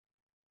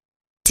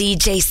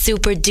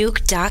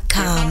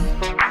DJSuperDuke.com.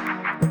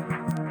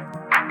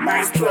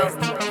 Maestro.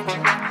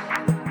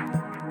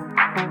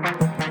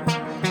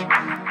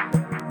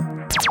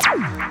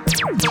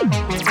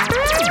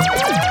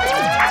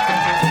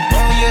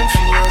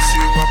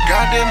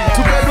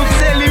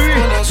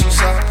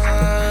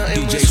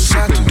 DJ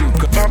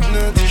Superduke. Pape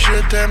nan di je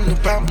t'aime, nou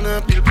pape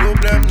nan pile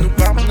problème, nou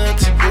pape nan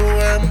ti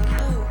poème.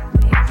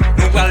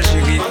 Nou pral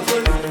jiri,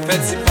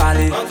 fèt si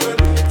pale,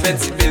 fèt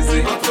si beze,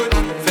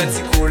 fèt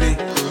si kole,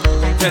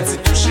 fèt si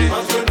touche,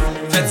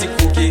 fèt si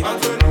kouke,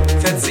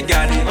 fèt si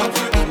gade,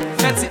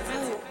 fèt si...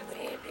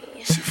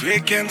 C'est vrai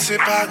qu'en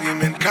séparé,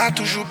 men ka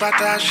toujou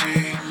pataje.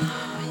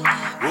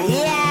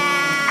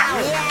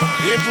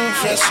 Parler pour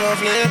faire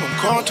sauver mon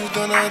corps tout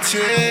en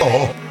entier.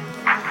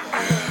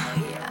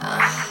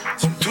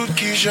 Tout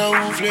qui j'en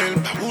ouvre,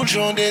 pas où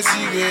j'en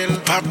désire.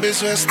 Pas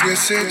besoin de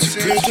stresser, tu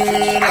peux te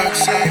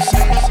relaxer.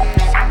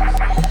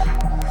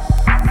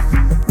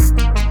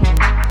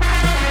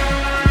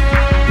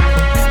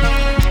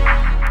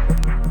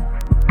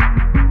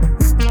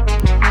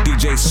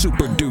 DJ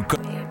Superduke.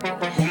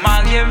 Ou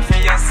marié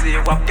m'fiancé,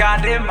 wap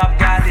gade, m'ap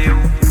gade ou.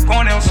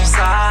 Konnen sou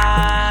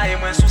sa, et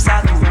moi sou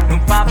sa tout. Nou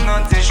pap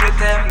nan ti je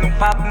t'aime, nou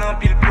pap nan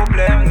pile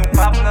problème, nou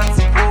pap nan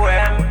ti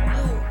poème.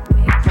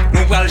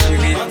 Nou pral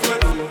jiri,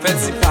 fèt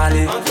si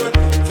pale,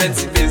 fèt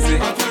si beze,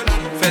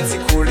 fèt si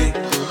kole,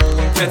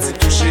 fèt si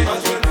touche,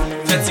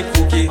 fèt si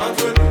kouke,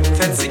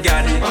 fèt si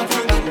gade,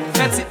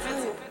 fèt si...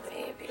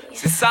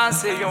 C'est ça,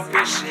 c'est yon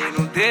péché,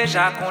 nous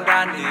déjà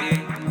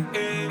condamnés.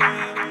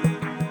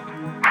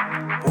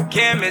 Pour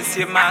qu'un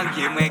messieurs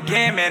marié, moi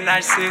qu'un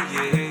ménage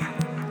sérieux.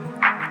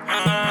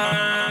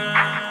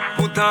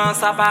 Pourtant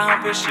ça va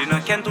empêcher, non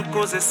qu'en toute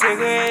cause est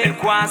serrée. Elle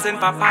croise ne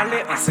pas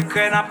parler, en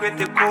secret n'a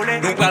prêté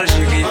coller. Nous pral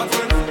jiri,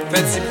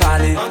 faites si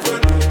parler,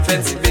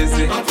 faites si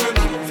baiser,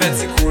 faites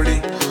si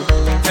coller,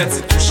 faites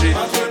si toucher,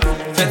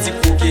 faites si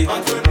cooker,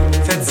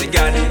 faites si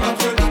garder.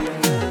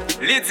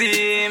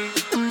 Lidim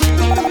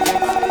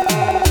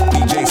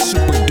DJ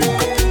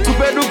Superduke.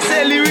 Superduke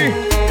c'est lui.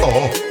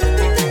 Oh.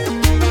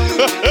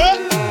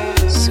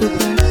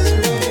 Super plus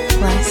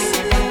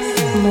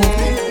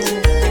movement.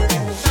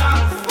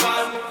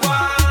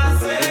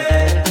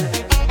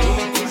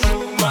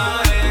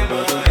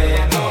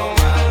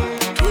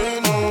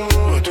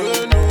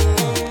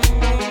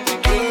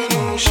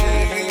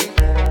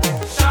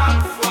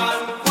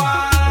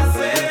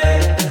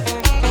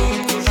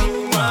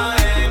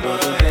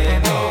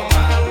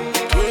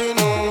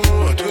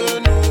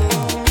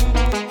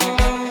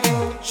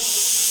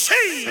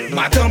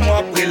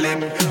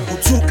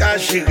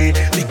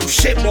 Les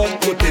coucher bon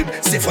côté,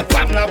 c'est faut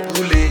pas n'a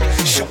brûler.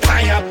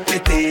 Champagne a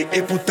pété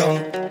et pourtant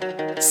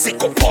c'est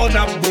qu'on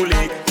a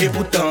boulé et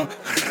pourtant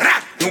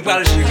nous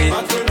pral jiri,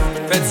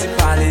 faites si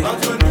parler,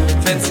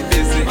 faites si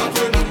baiser,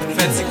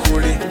 faites si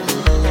coller,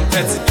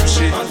 faites si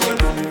toucher,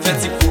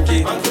 faites si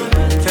cooker,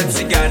 faites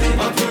si garder,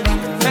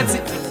 faites si...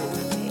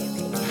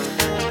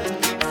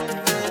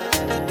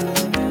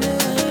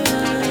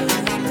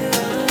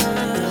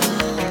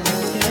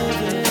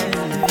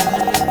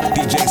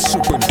 DJ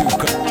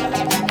Superduke.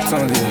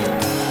 Attendez,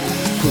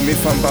 premier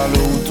femme parle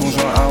ou ton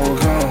genre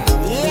arrogant.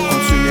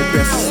 Continuez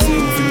persister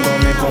ou fin dans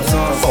mes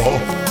contences.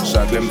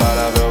 Chaque l'aime pas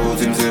la veille ou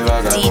team c'est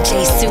vagabond.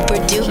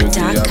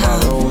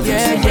 DJSuperduke.com.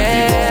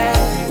 Yeah.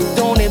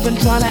 Don't even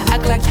tryna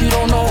act like you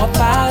don't know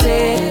about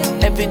it.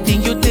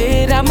 Everything you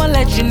did, I'ma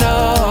let you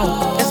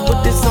know. Let's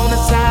put this on the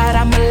side,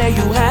 I'ma let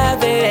you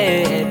have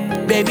it.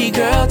 Baby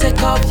girl, take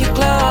off your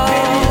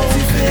clothes.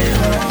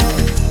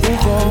 Ou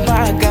kon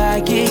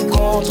bagay ki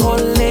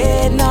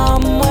kontrole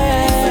nan mwen.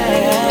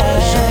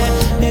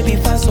 Maybe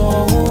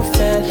fason ou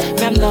fel,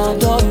 même nan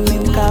dormi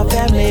m'ka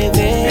fèm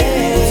leve.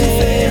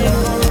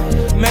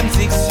 Même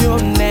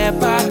dictionnaire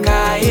pas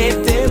ka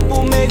ete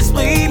pou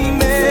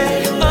m'exprimer.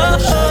 Oh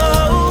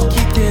oh,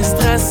 quitte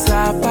stress à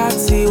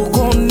partir ou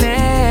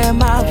konnen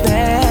ma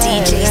belle.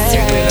 DJ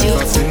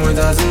Superduke. Si moi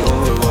t'as dit au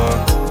revoir.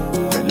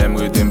 Elle aime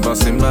rete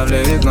m'penser m'bavle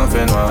et n'en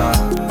fait noir.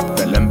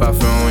 Elle aime pas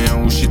faire rien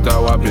ou chita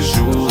ou appeler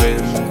jouer.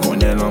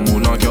 Connais l'amour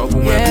dans cœur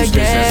pour moi plus que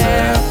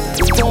sincère.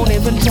 Don't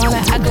even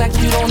tryna act like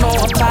you don't know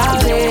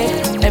about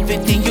it.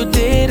 Everything you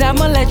did,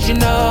 I'ma let you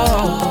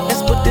know.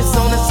 Let's put this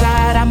on the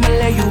side, I'ma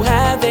let you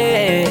have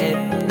it.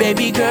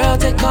 Baby girl,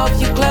 take off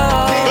your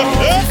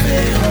clothes.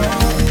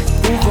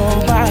 Ou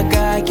kon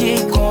bagay ki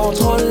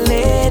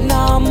kontrole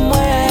nan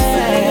mwen.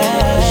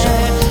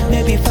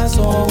 Maybe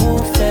fason ou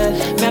fel,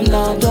 même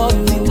nan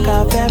dormi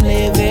m'ka fèm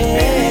leve.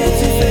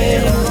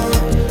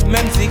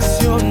 Même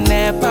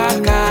dictionnaire pas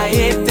ka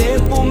ete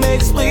pou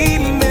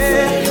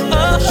m'exprimer.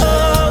 Oh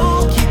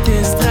oh,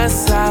 quitte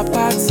stress à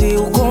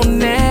partir ou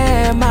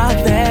konnen ma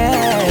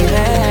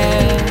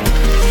belle.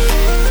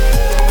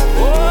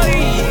 Oh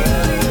yeah.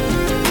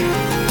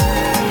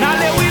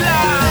 Nale wila.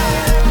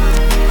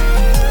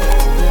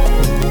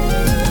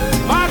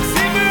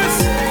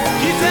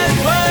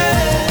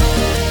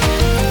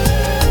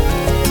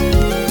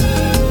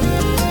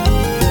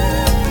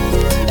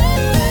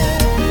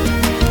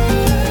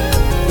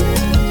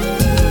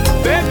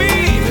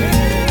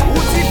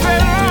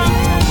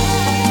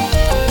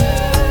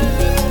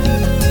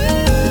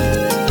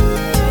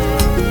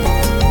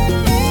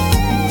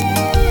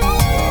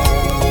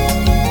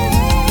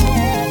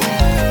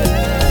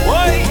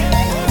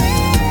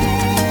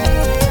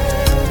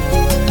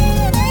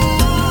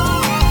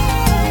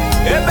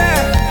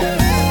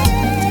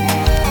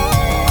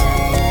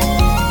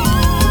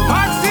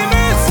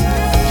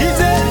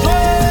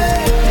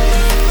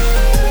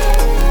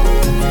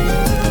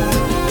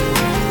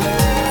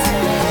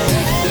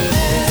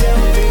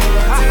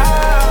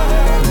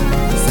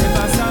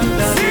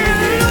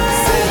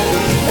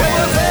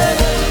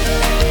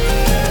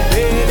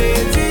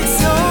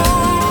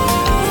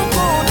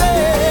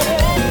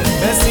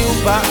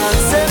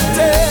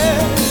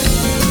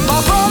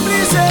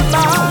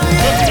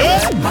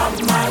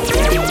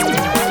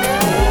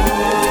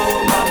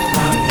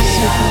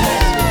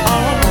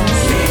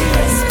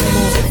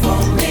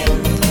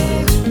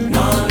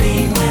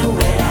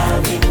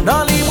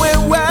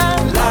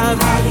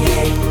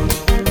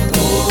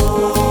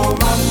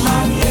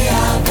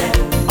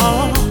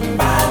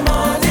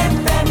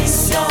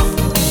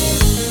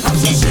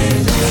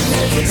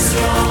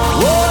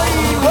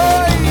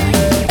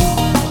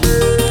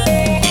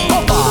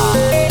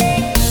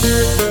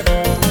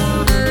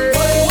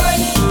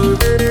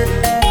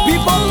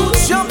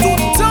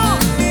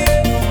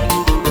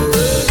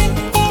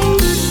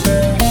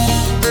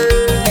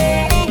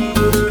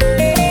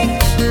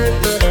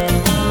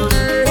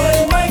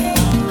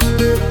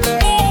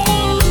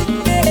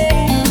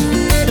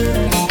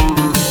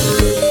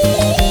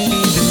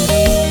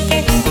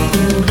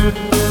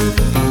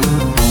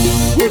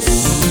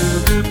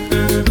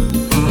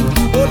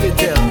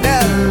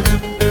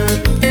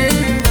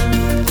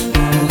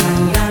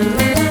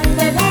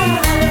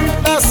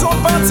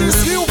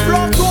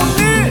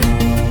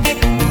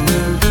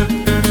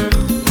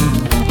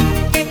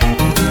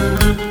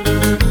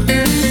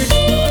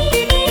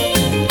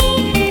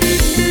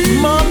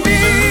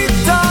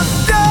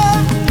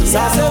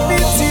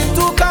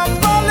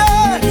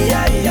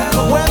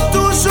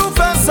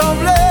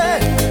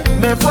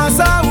 mais fois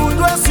ça ou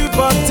doit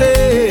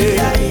supporter.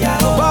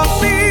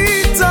 Papi,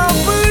 t'en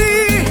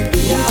prie,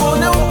 on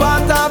est pas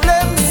table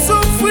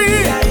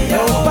souffrir,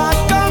 on pas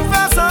comme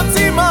faire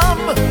sentiment,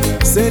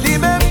 c'est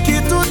lui-même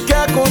qui tout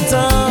cas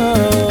content.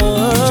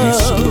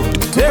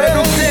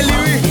 C'est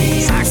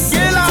lui, ça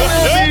c'est la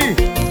vie.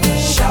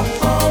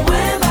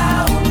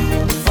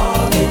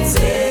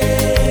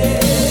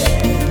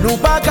 Nous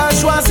pas qu'à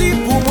choisir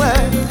pour moi,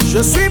 je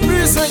suis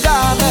plus un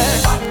gars.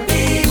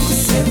 Papi,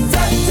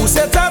 où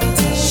c'est tête,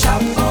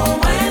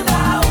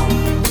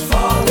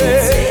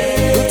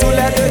 nous tous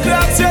les deux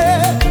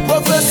quartiers,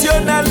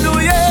 professionnels nous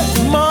y est.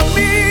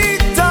 Mamie,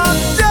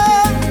 tante,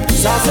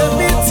 ça c'est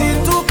petit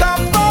tout qu'à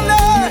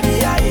parler.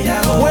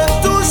 Ouais,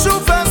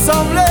 toujours fait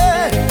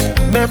sembler,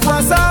 mais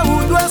fois ça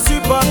ou doit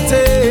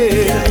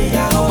supporter.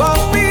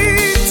 Papi,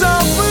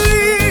 t'en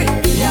prie,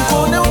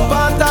 on est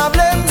pas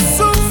table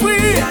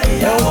souffrir,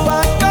 on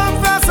pas comme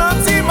faire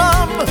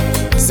sentiment,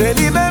 c'est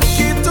lui-même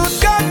qui tout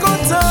cas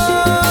content.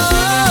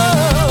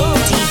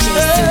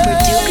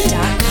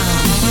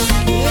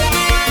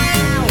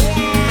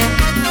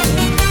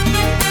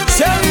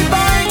 Chérie,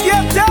 pas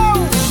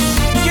inquiétez-vous,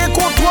 qui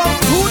contrôle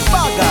toute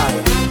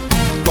bagaille.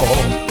 Bon,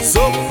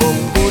 sauf au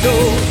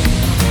boulot.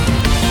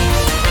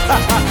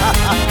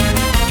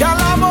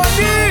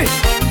 Calamoni.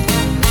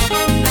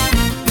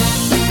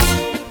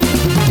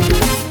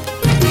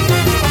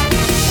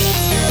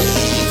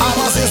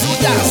 Avancez sous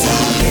gaz.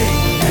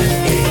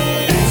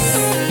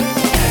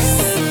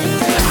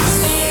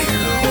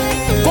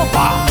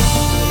 Compa.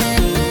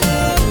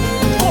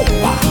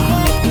 Compa.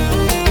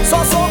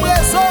 Sans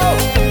sombresso.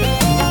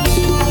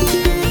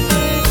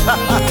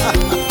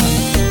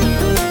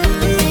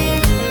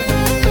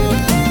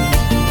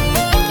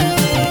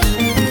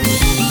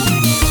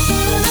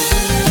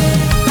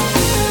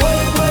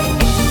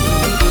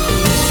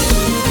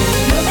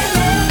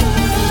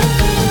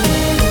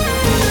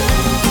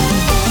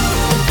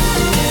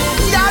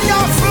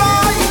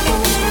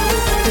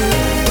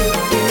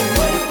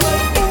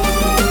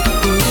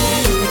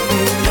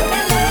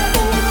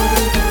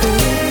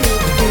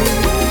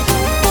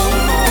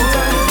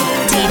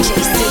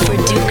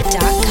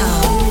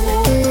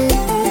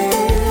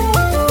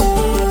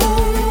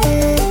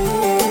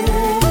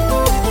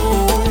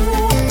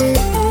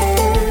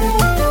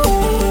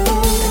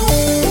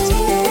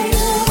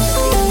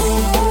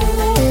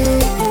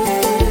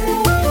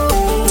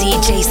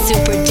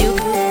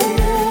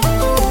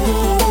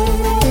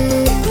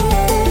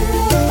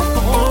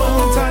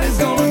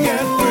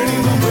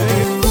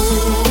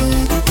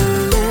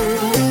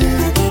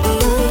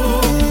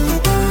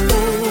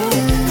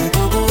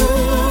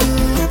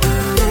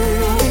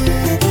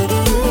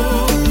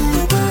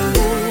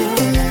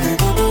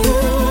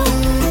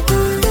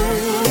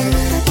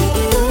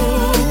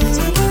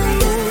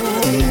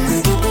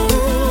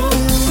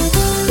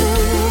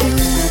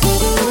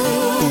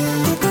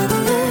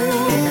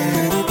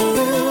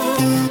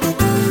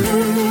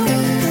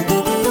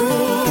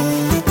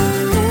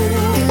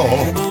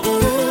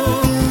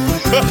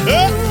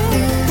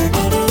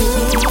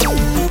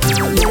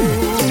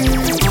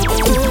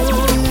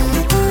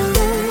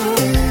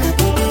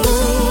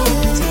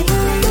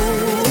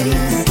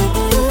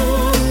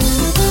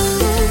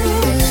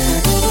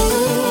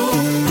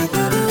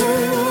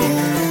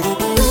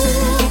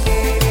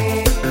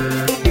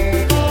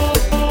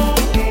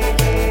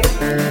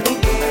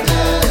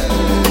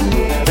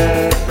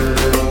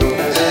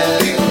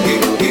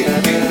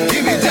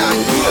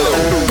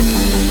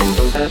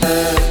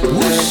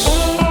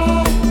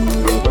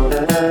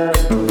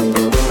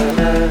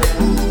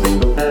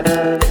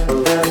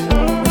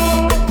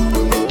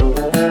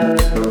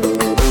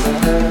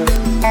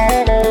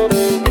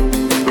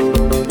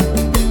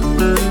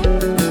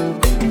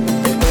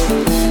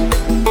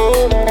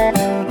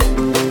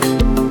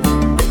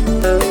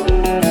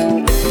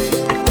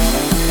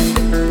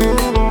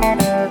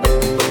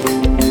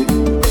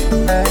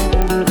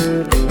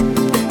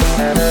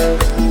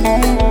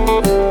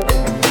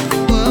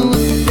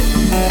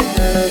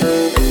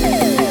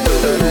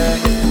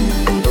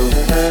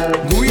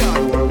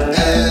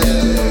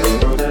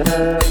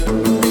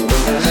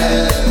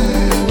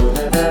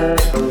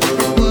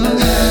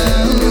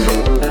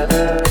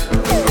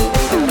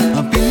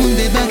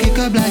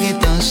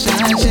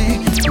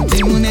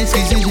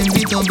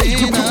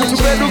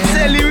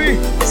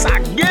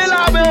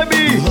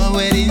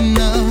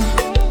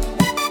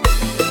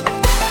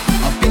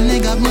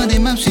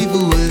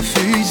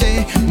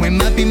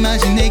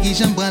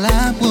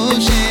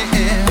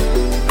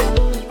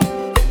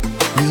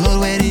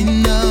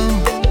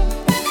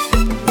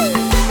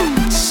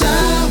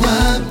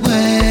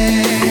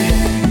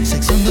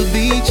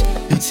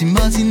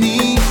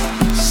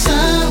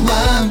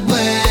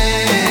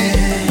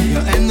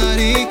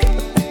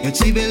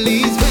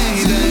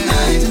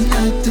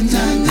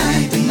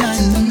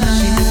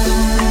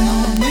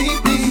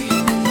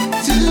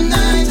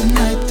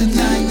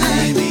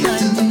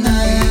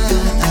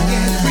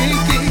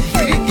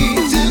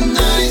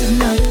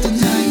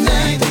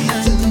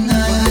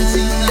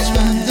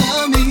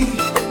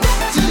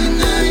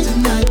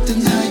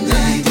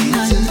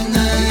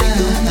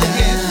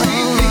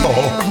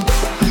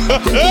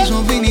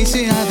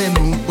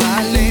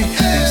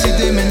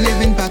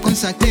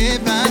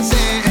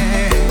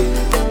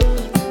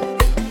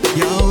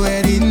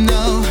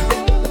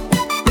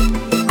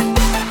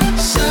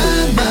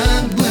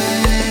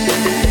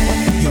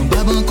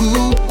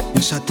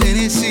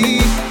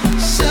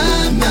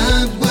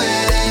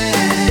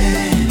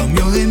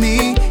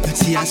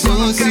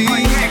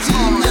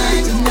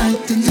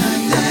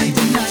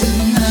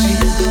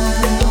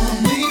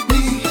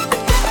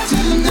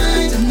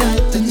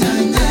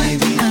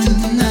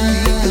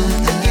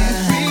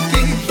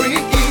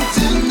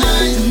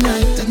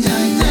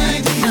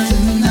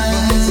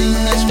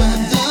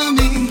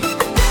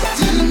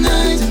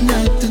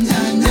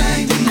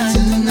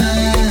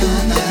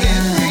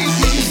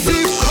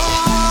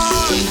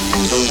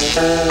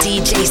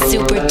 DJ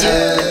Super Duke.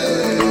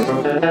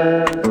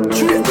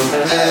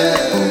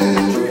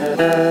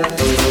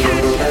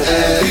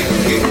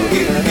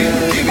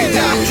 Give me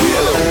that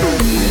drill.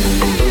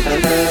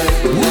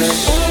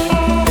 Whoosh.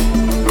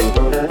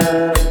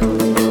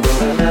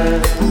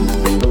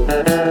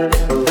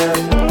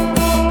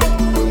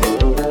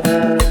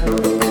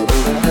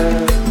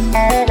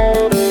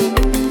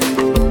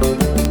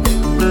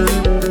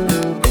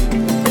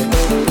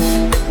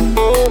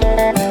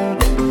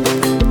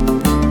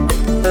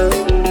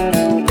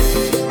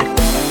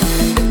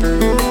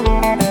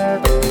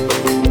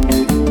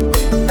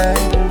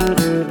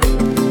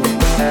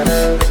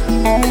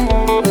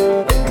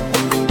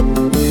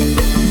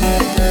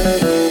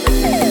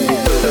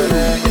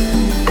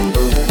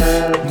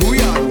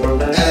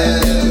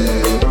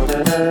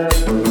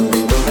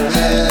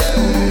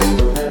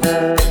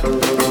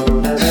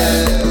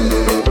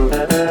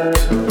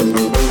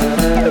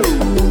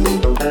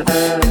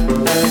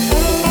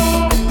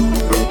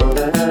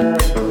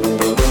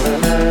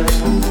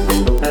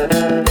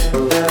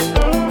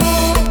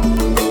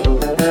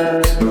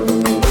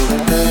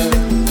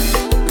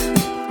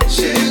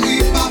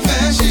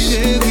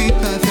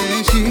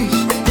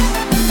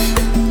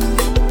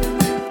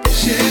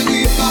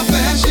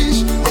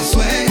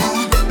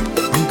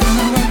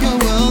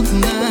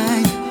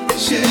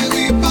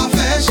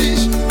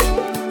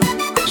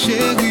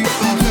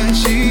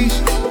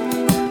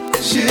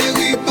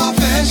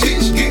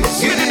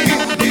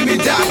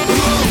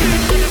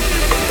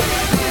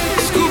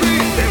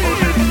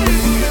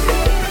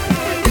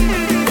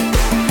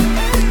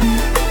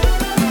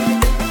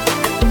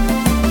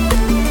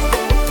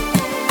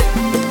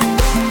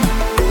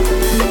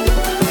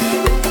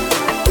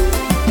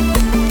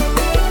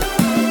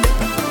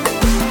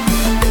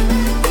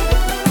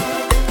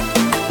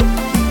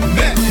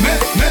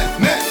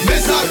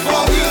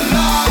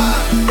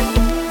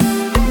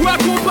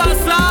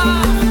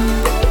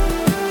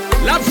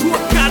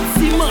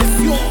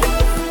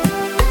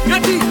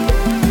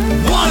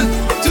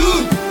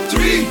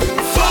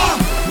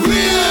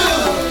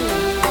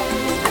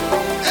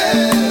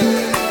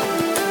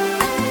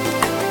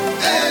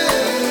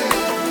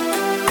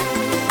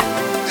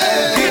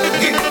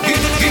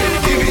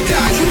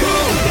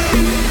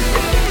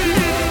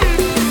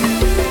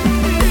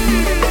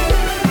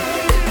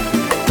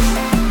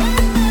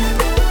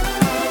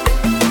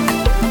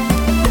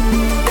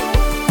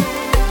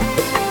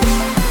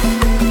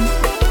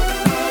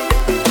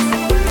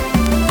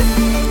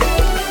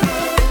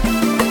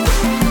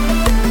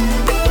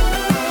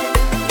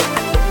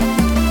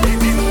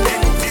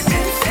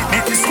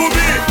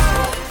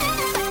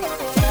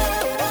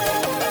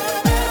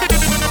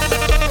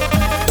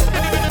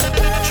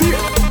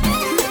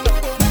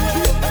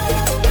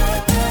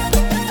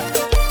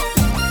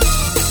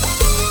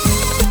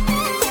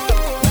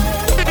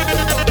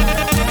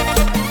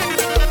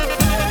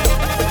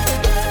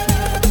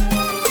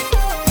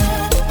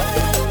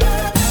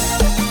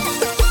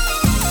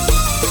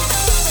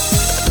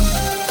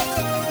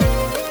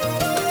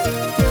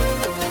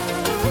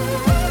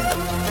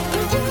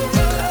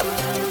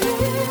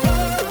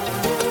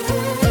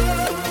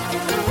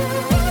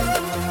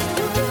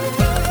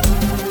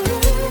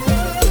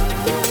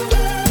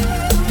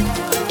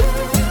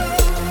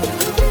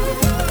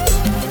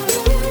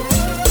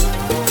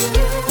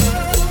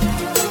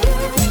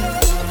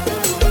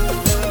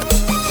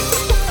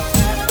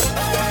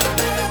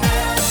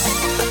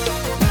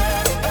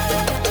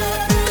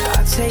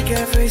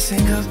 Every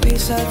single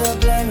piece of the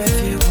blame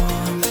if you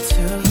want me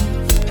to.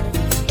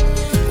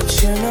 But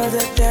you know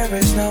that there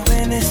is no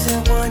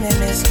innocent one in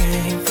this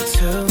game for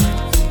two.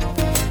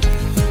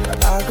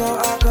 But I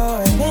go,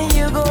 and then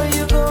you go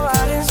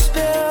out and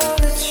spill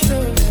the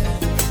truth.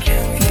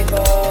 Can we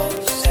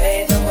both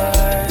say the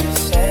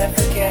words and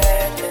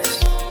forget this?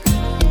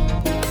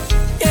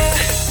 Yeah,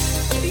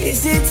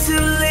 is it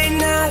too late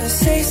now to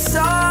say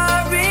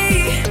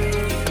sorry?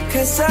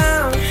 'Cause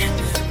I'm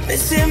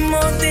missing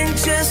more than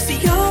just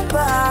your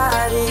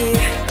body.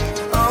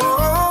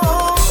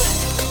 Oh,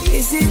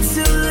 is it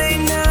too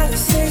late now to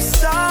say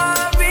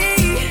sorry?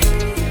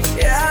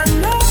 Yeah, I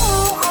know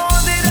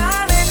that I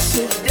let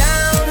you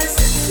down. Is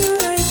it too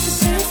late to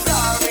say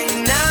sorry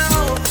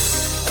now?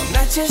 I'm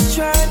not just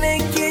trying to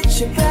get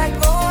you back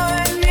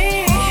on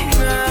me.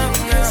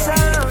 'Cause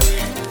I'm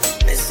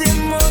missing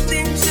more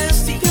than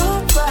just your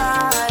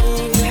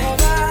body.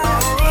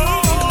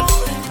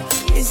 Oh,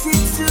 is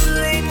it too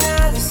late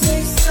now to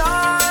say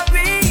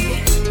sorry?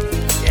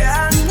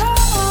 Yeah, I know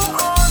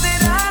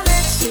that I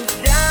let you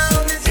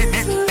down. Is it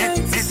too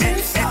late to say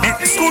sorry?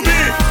 Scooby!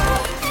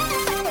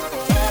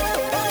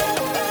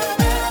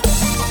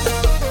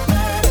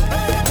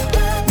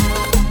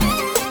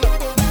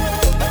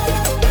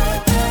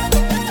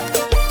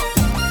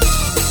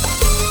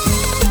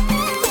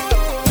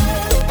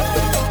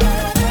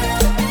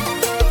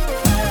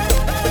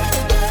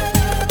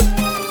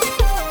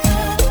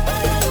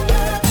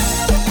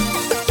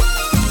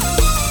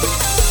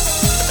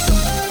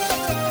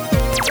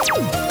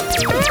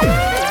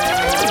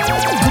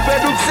 Super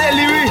Duke c'est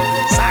lui,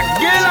 ça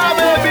gueule la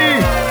baby.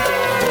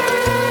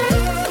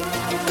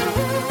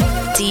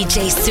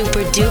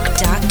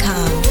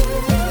 DJSuperDuke.com.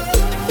 DJSuperDuke.com.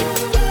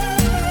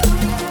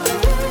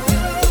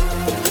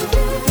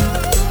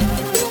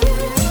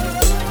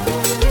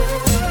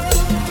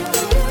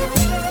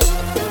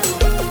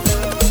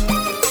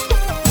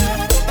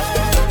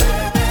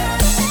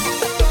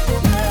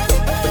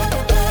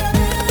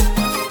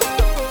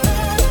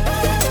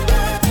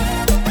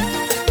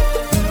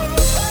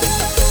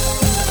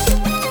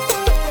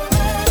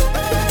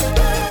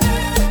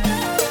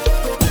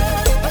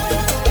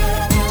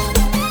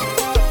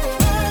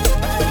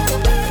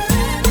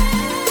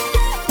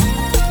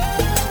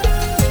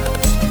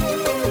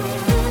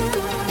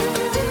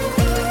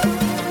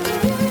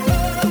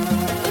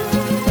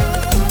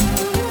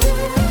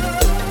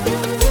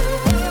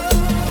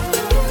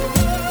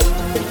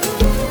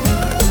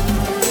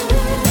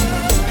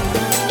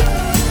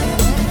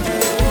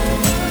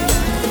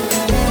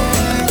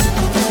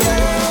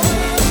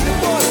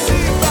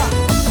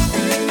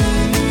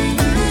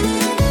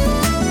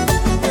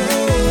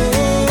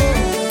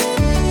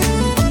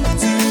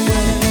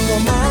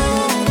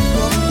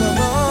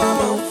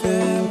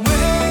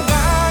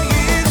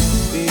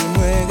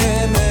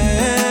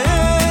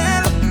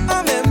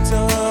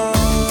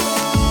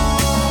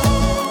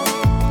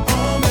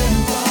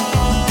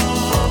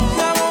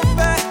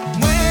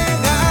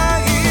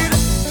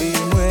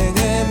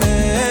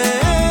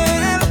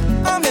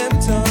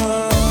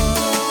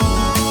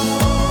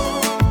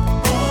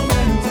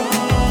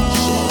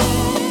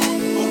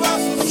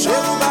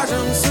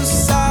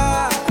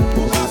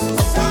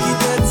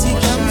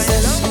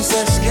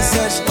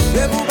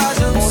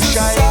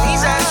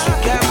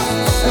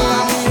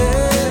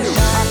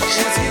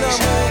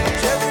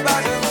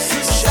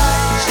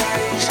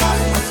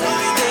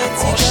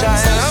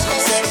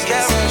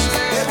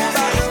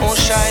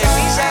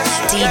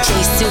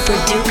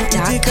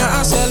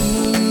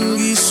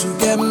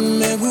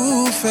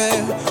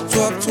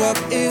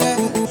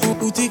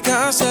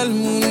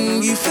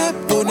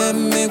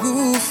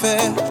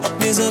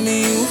 Mes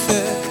amis ou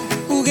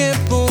fait ou gen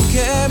bon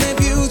cœur mais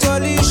puis ou toi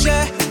léger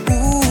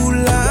ou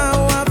là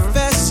ou a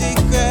fait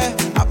secret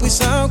après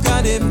ça on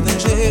garde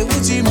danger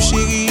ou tu me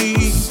chérie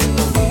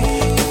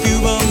et puis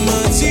ou m'en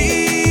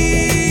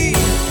menti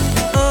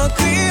en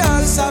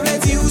créole ça veut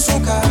dire ou son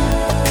cas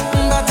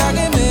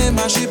bataille mais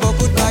marcher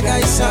beaucoup de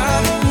bagaille ça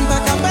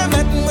pas qu'à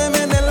permettre moi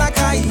mener la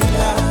caille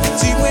là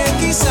dis moi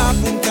qui ça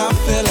pour me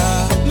faire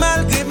là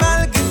malgré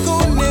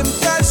qu'on aime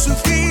pas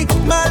souffrir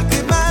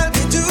malgré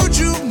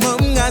toujours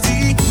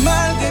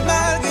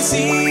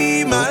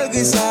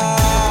malgré ça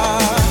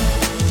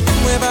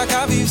moi pas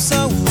qu'à vivre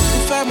sans ou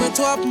faire moi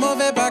trop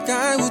mauvais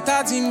bagaille ou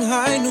t'as dit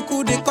m'haï nous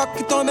coup de coq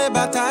qui tombe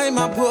bataille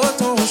ma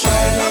breton chai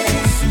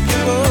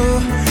oh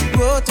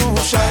breton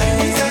chai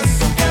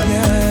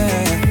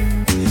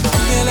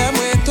qu'elle est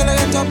moi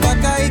toléré top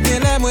bagaille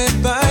qu'elle est moi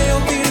bail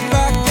on pile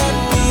paquet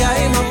qui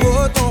aille ma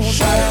breton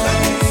chai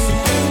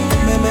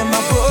mais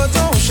ma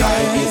breton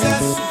chai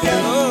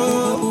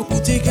oh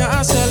t'es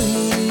qu'un seul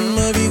monde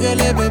me vire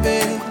les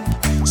bébés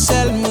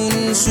seul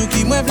monde sous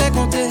qui moi vle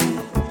compter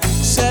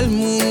seul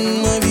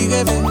monde moi vie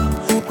rêver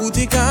ou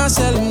t'es qu'un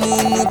seul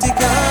monde t'es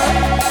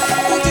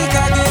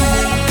qu'un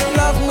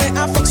love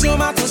moi affection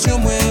ma attention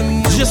moi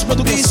juste pas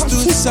tout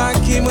ça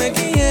qui moi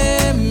qui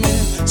aime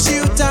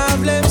si ou ta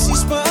vle si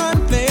je pas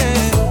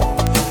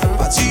plein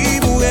parti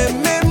pour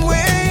aimer moi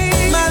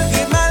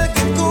malgré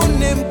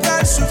qu'on aime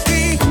pas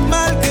souffrir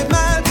malgré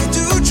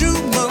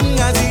toujours mon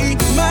a dit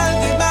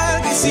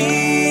malgré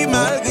si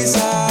malgré ça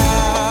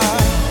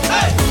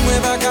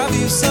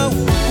ça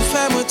ou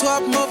faire moi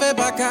trop mauvais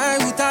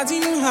bagaille ou t'as dit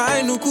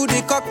m'haï nous coup de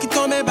coq qui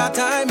tombe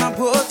bataille ma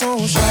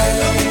breton chai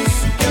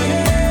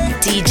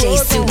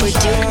DJSuperDuke.com.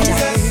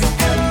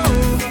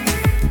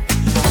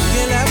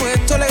 qu'elle est moi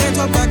toléré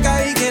trop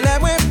bagaille qu'elle est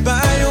moi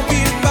bail on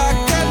pile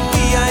paquet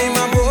qui aille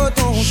ma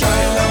breton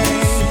chai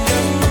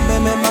mais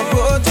ma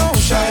breton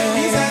chai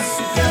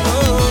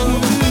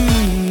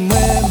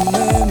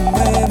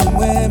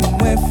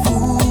moi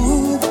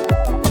fou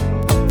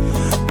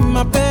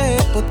ma paix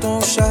pour ton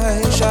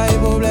chai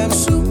problème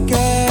sous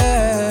qu'elle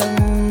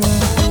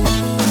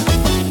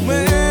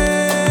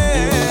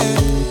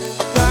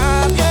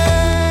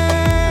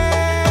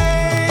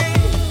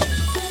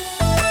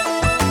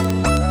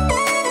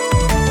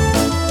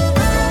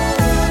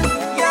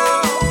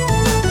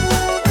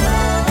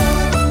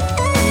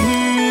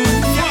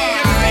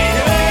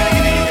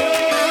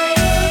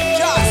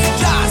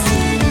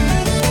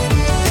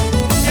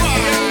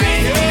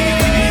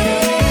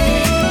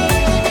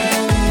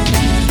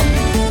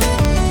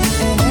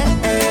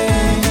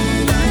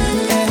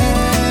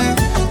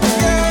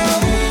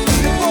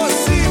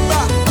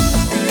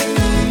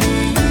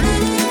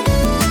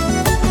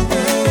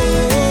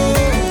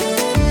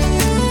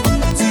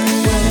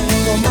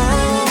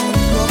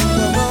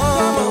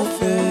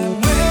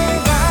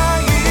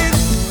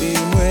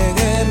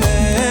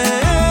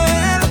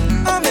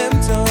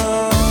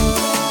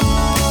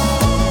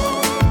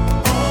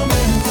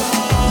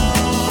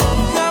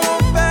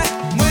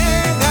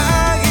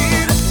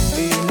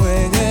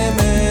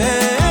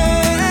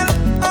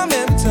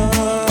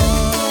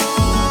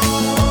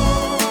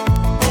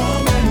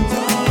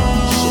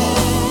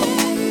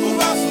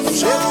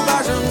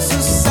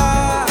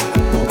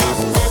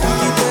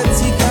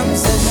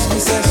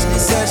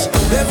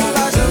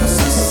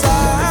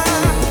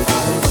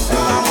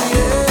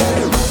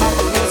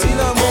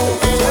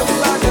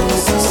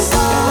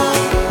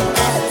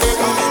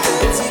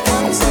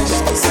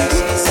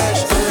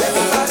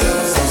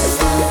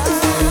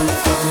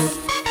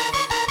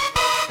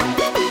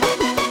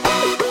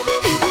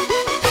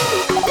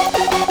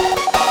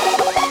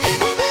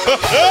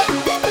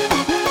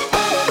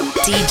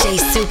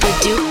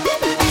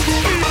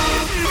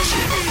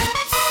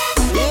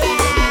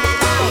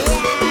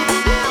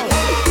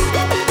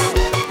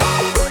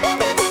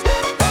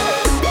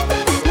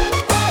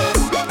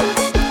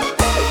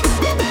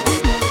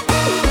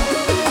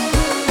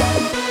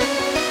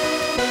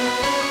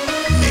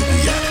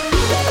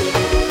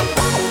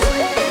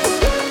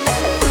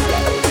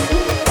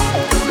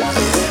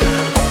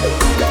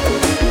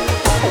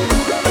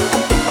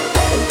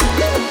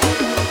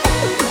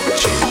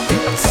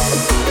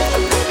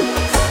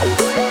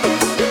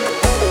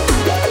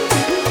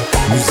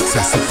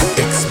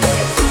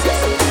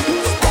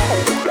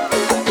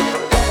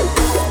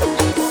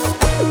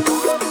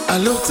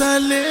Alors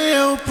t'allais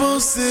en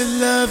penser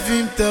la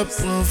vie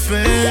t'apprend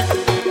fin.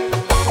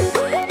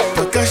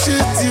 Pas caché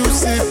dire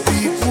c'est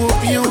pis ou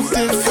bien on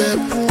te fait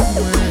pour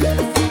moi.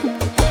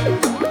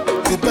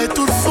 T'es pas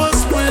toute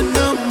force moi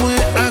non moi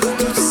à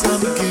tout ça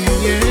me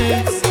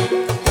gagne.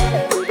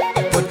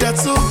 But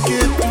that's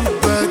okay tout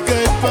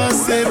bagaille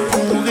passé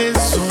pour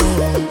raison.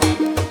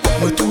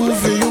 Moi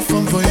trouver une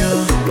femme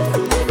voyant.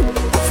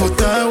 Faut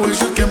ta ouais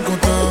je qu'aime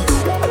content.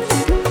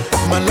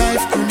 Ma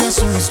life connaît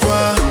son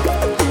histoire.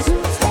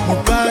 Mon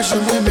pas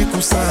j'aimerais mes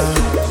comme ça.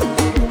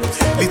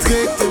 Les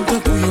traits t'aimes tant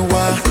pour y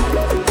voir.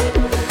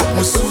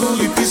 Mon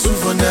souris puis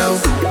souvent now.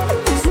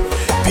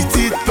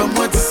 Petite pas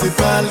moi tu sais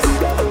pas.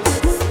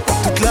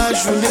 Toute la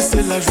journée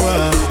c'est la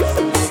joie.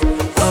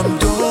 I'm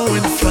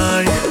doing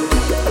fine.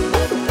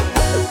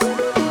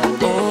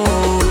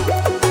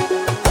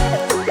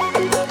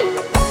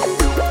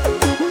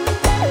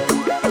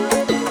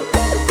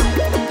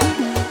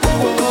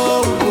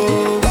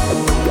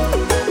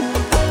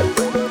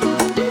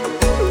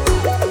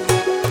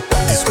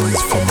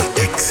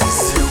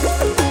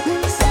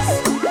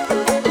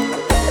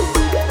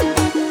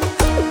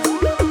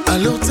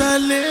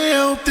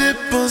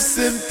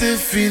 T'es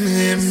fin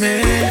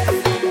aimé.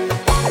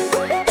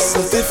 Ça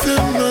t'est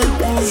fait mal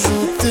pour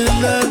j'étais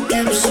là qui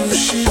me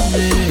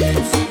sous-chimé.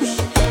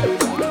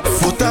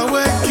 Faut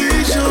t'avoir qui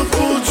j'en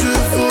pour Dieu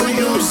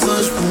voyons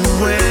ange pour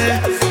moi.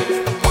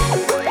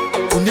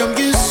 On y a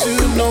mis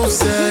sur nos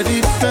daddy,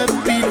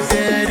 papi,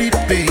 daddy,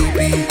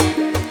 baby.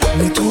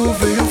 Nous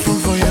trouver un fond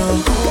voyant.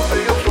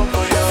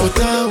 Faut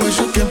t'avoir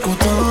je qu'aime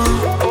content.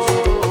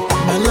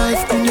 Ma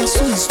life qu'on y a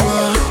son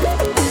histoire.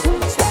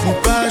 Mon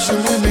pas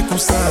j'aimerais mais comme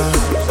ça.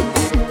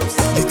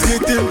 Les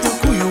traités me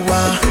t'en you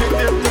wa.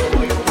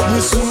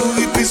 Mon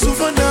souris puis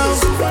souvent now.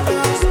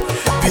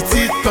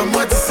 Petite pas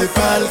moi tu sais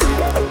pas.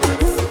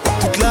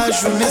 Toute la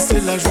journée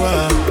c'est la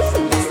joie.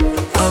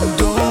 I'm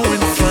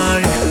doing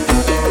fine.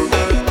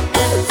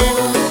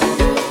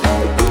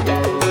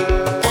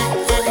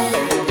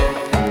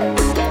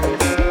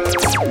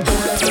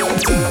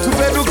 Tu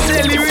fais nous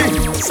c'est lui.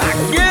 Ça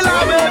gueule la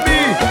baby.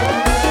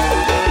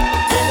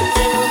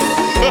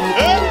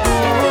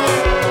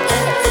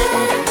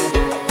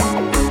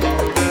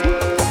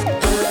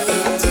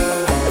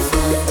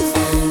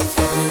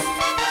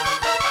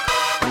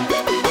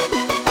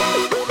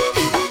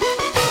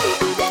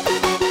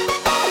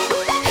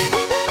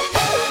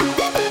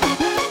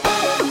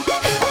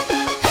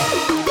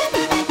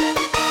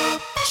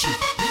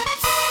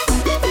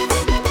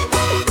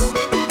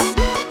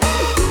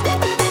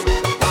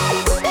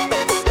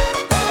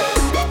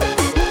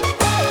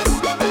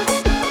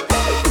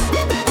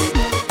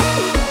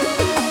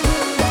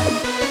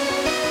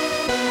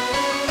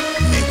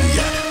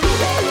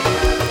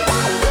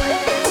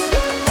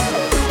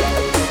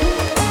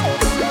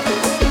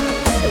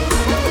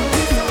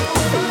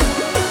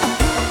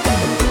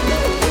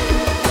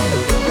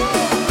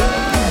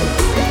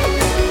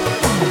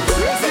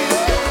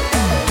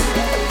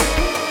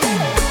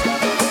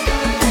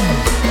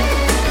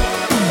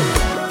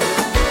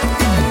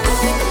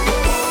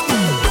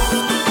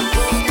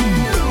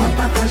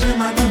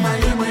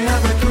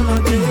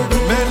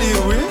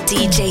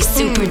 DJ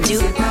Super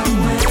Duke.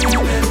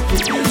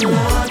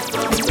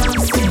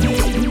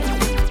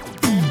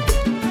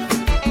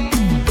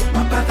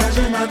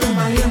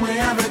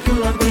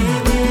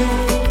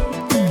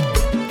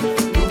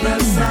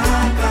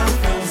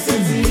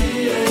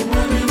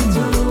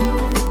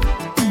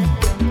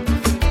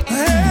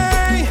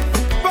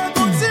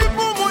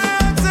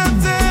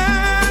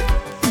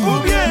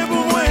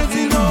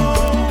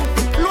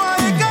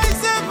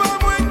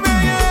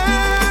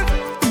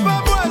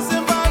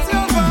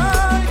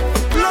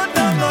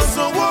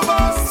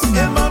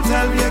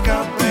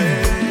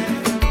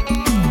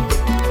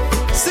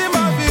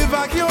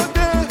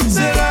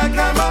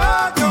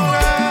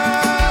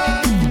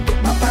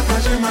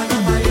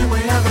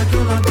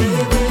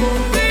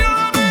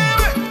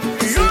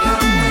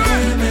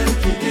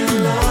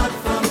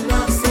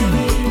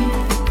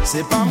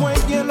 C'est pas moi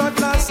qui est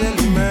l'autre là, c'est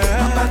lui-même.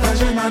 Ma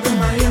partage ma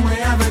demain et moi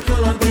avec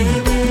l'autre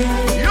bébé.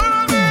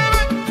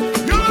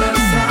 Yo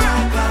belle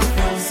sac à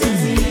faire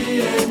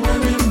saisir et moi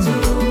même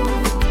tout.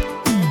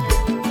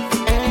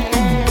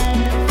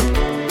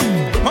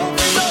 Mon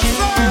fils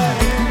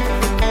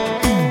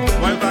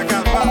moi pas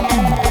capable.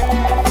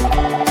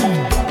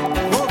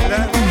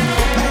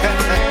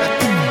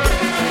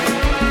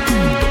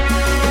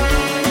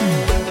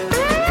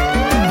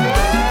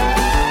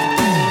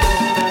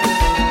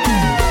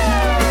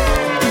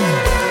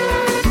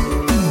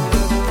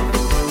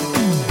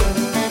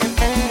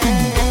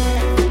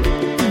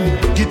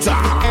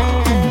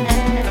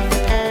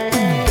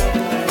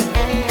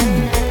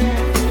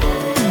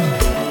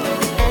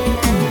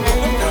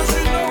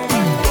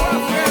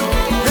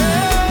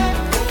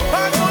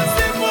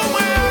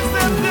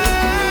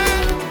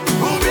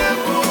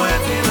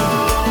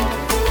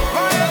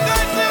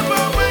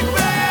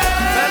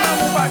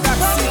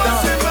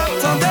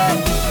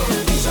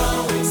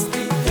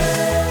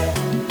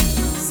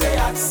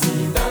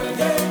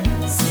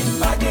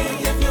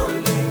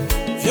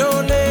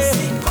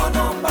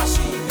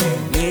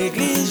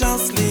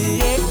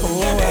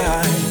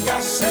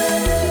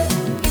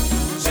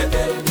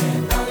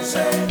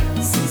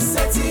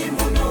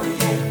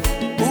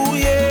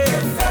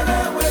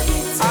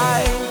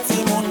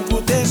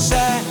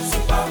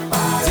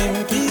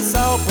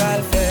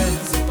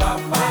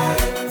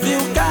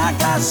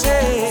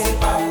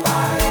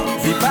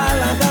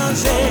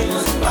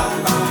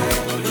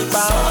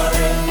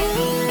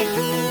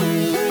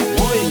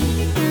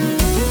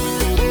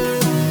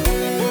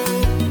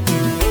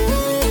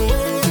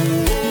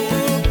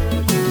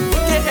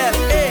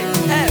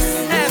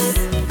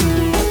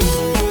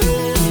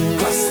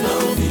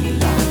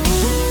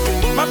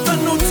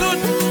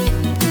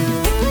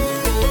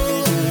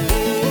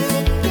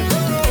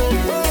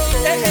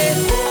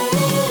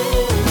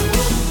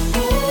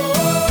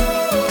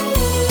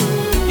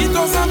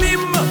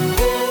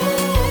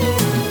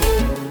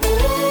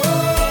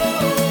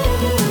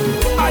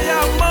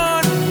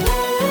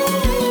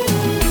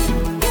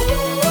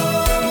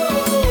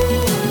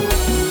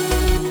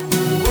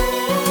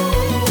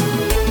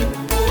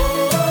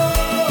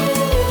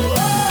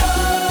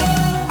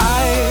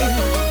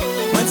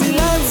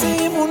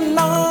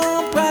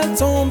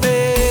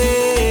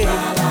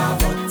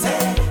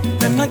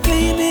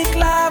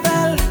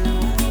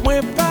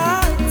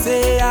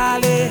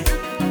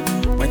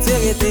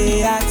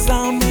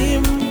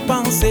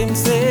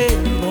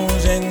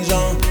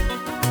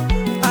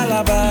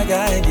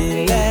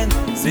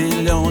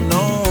 s'il y en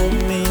a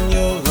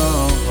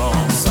ignorant.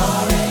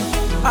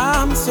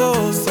 I'm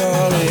so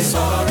sorry. I'm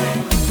sorry.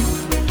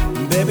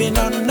 Baby,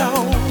 no.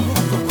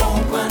 Pour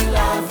comprendre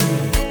la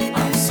vie.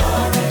 I'm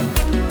sorry.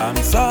 I'm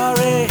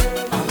sorry.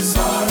 I'm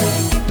sorry.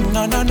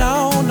 No.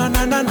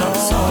 I'm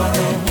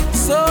sorry.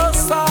 So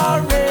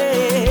sorry.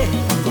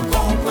 Pour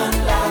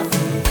comprendre la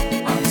vie.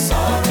 I'm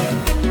sorry.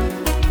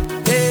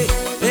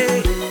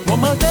 Hey.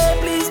 Moment de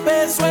plus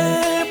besoin,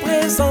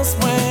 présence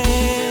moins.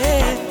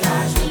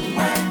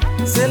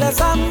 C'est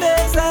les âmes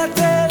des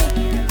étels,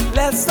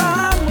 les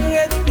âmes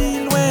plus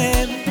loin.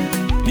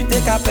 Puis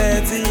t'es qu'à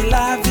perdre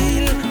la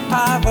ville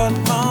avant de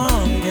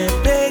manquer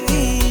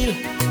péril.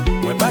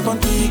 Moi pas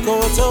contre qui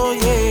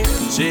côtoyer,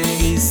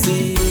 chérie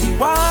si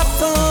ou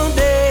attendez.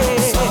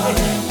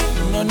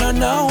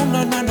 No.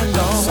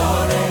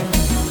 Sorry.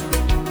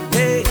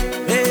 Hey.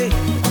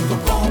 Pour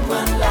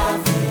comprendre la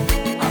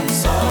vie. I'm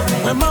sorry.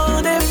 Moi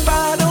m'en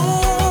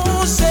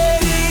pardon,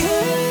 chérie.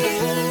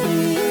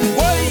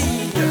 Oui.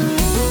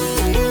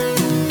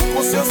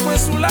 Conscience moins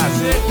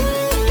soulagée.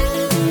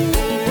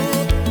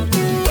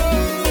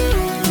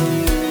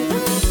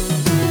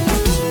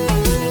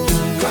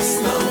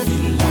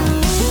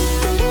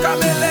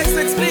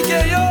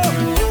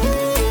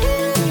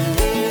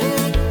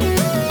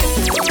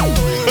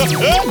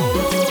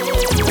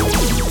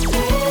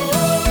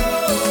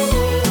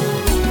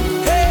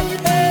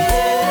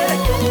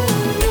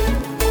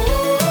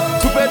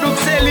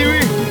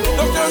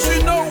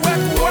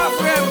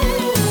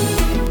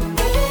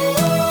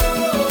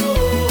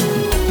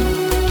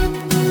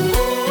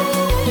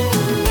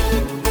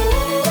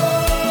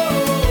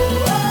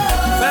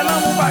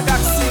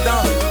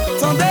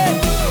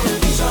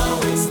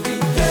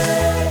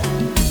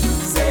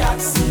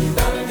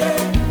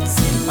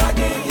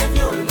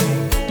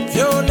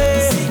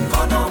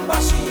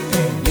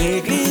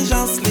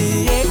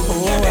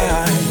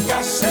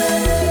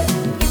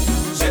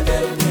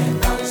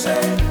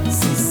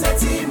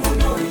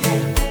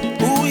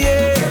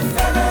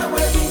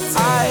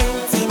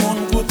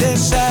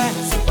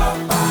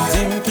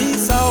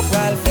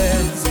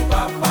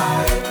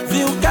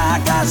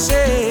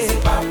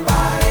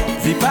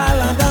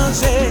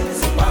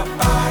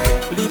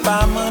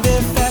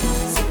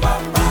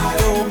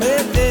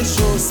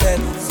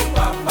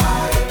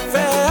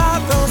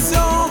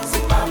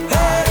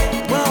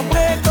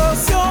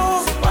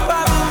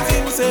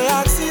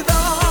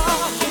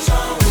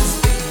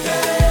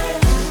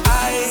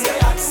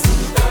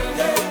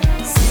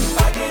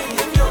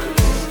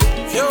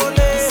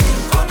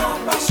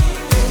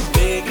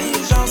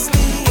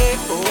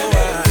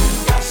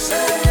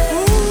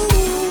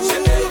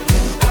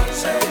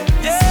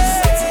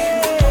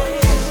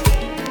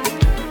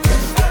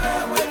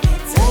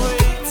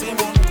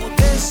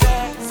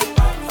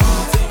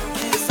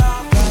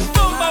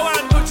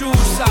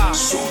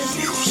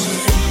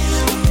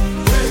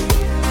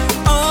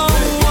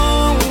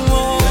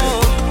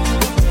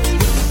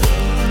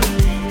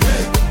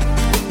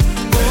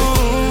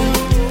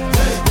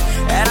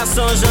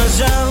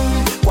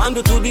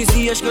 Quando tu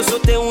dizias que eu sou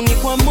teu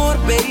único amor,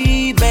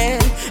 baby.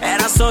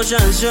 Era só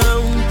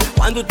janjão.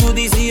 Quando tu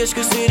dizias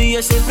que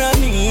serias sempre a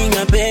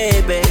minha,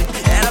 baby.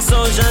 Era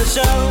só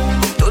janjão.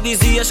 Tu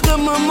dizias que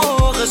me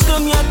morres, que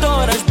me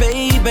adoras,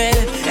 baby.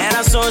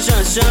 Era só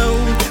janjão.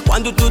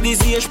 Quando tu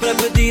dizias para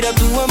pedir a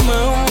tua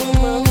mão.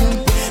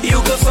 E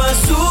o que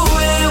faço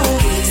eu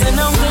se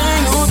não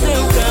tenho o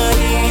teu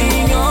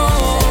carinho?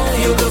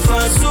 E o que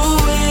faço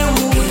eu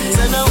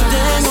se não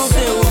tenho o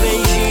teu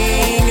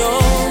beijinho?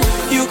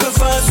 E o que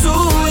faço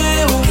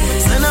eu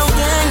se não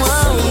tenho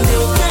aonde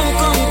eu te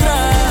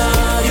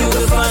encontrar? E o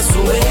que faço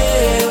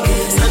eu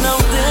se não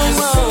tenho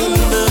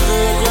aonde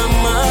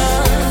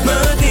reclamar? Me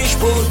diz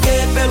porquê,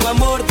 pelo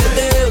amor de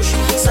Deus.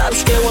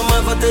 Sabes que eu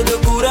amava-te de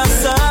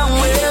coração.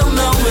 Eu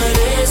não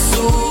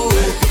mereço,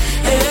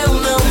 eu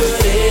não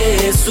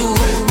mereço.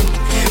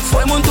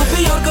 Foi muito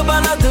pior que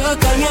bala de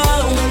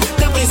canhão,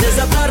 de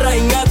princesa pra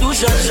rainha do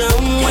jajão.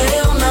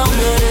 Eu não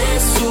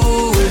mereço,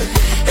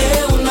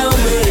 eu não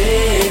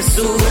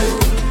mereço.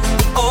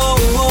 Oh,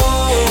 oh,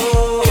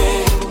 oh.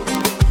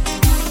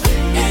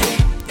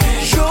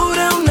 Juro,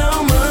 eu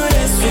não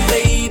mereço,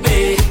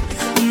 baby.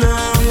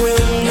 Não,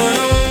 eu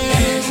não.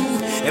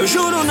 Eu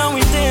juro, não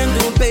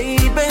entendo,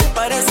 baby.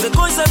 Parece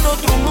coisa do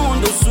outro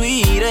mundo,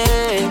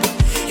 sweetie.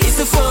 E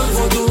se for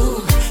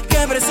voodoo,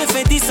 quebra esse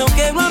feitiço,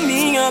 quebra a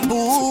minha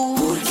boo.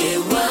 Porque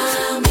eu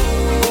amo,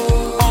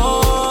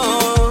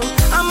 oh,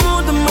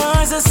 amo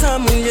demais essa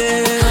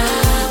mulher.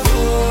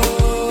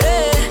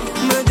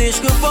 Me diz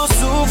que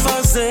posso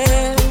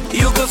fazer.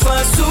 E o que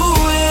faço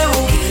eu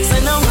se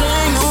não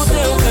tenho o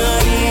teu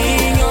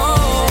carinho?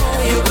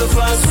 E o que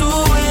faço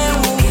eu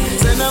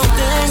se não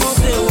tenho o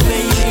teu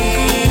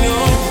beijinho?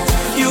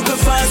 E o que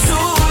faço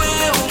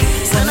eu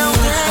se não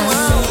tenho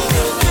aonde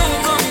eu te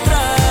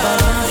encontrar?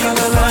 E o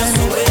que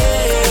faço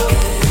eu?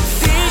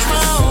 Diz-me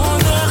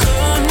aonde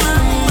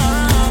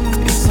reclamar.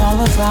 It's all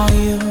about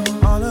you.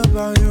 All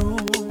about you.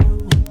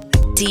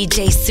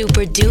 DJ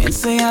Super Duke. And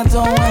say I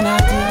don't when I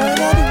do.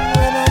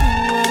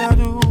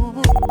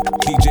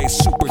 DJ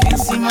Super Can't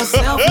see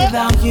myself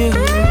without you.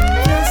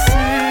 Just see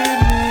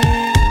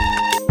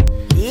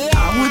me.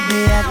 I would be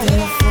acting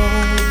a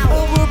fool.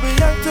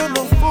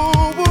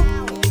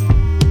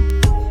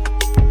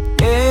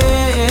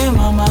 Hey,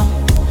 mama,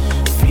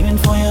 feeling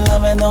for your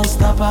love and don't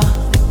stop her.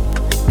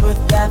 Put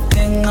that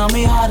thing on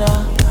me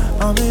harder.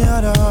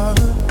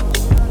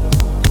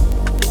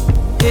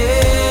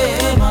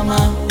 Hey,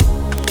 mama,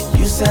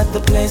 you set the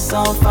place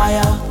on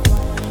fire.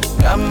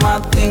 Got my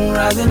thing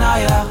rising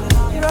higher.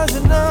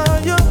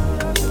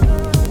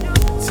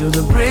 Till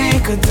the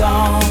break of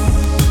dawn,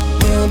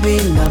 we'll be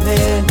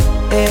loving,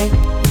 eh?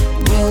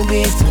 We'll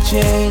be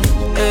touching,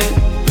 eh?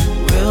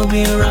 We'll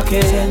be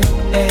rocking,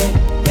 eh?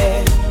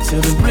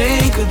 Till the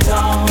break of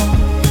dawn,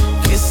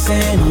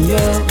 kissing on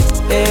you,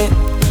 eh?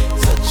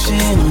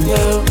 Touching on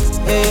you,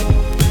 eh?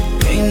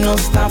 Ain't no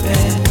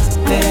stopping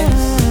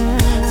this.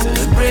 Till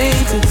the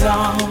break of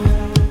dawn,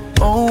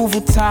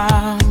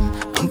 overtime.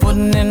 I'm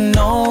putting in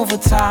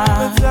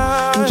overtime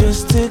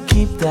just to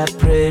keep that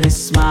pretty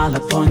smile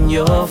upon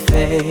your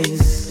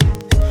face.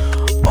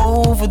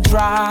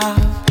 Overdrive,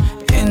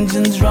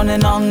 engines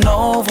running on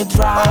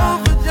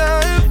overdrive.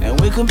 And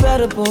we're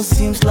compatible,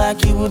 seems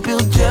like you were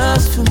built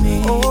just for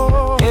me.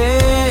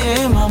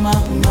 Hey, mama,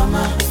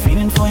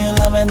 feeling for your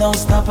love and don't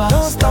stop her.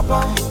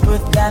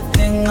 Put that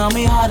thing on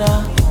me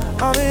harder.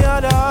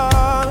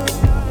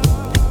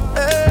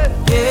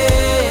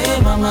 Hey,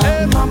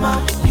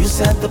 mama, you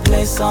set the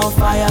place on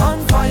fire.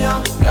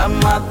 Got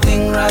my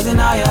thing rising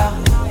higher.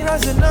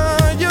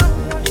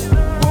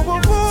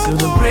 Till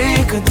the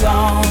break of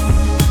dawn,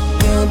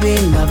 we'll be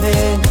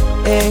loving,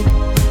 eh?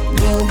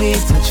 We'll be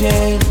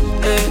touching,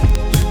 eh?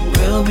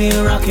 We'll be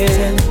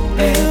rocking,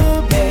 eh?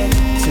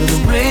 Till the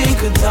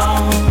break of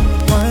dawn,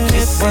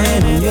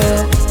 kissing on you,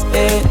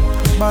 eh?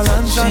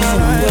 Touching on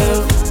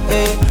you,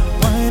 eh?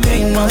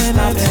 Ain't no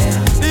stopping,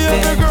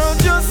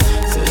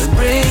 till the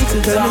break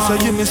of dawn. Tell me say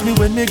you miss me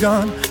when me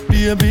gone.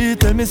 Baby,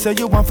 tell me say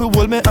you want to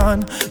hold me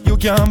on. You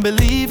can't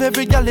believe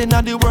every girl in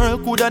the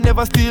world coulda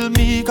never steal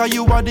me, cause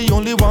you are the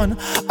only one.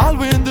 All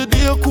when the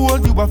day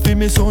cold, you are for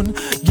me son.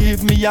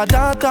 Give me a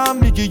daughter,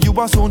 me give you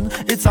a son.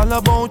 It's all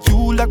about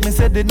you, like me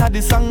said in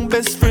the song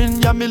best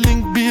friend. Yeah, me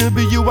link,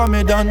 baby, you are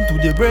me done to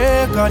the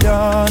break of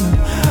dawn.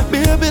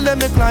 Baby, let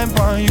me climb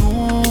on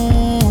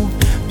you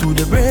to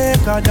the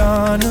break of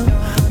dawn.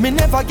 Me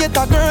never get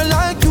a girl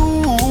like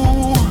you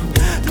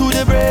to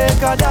the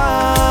break of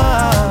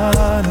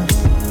dawn.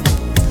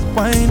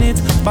 Wine it,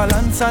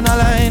 balance and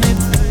align it.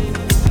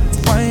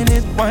 Wine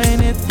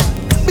it.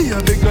 Be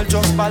a big girl,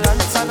 just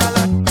balance and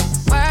align.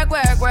 Work.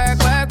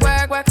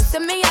 To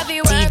me, I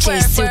be work.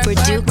 DJ Super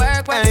Duke.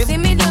 Work. See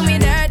me do me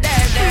dirt.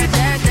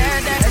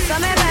 So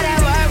me better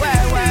work.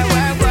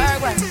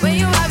 When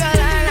you walk a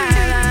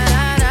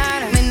line.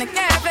 I'm in the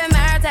cafe,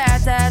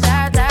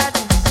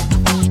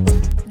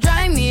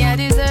 drive me a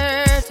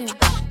dessert.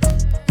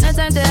 No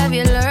time to have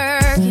you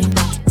lurking.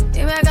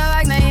 You make a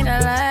like, now you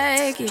don't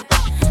like it.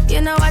 You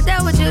know I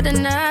dealt with you the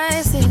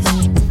nicest.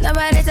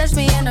 Nobody touched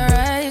me in the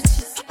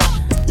righteous.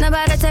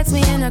 Nobody text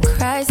me in a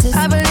crisis.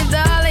 I believed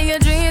all of your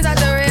dreams are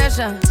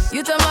duration.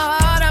 You took my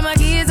heart, all my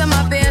keys, and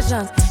my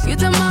patience. You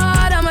took my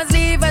heart, I must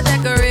leave a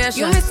decoration.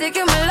 You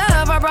mistaken my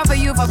love, I brought for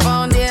you for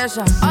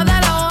foundation. All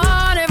that I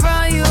wanted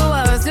from you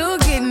was to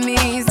give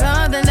me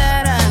something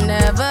that I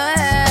never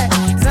had,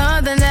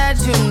 something that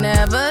you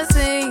never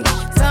seen,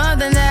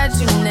 something that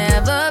you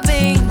never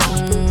been.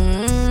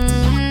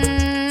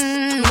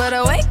 But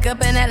I wake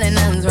up and hell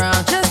nothing's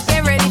wrong. Just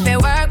get ready for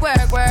work.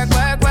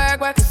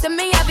 To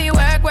me, I be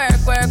work.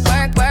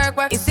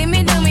 You see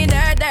me do me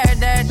dirt.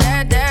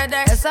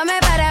 So me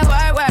better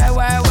work.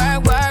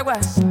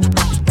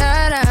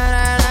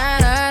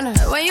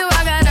 When you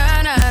walk out,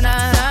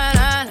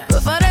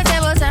 before the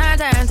table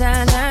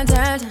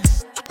turn.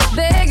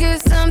 Beg you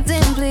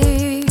something,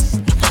 please.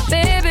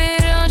 Baby,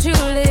 don't you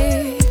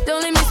leave.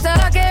 Don't leave me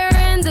stuck here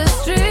in the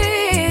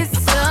streets.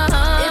 If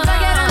I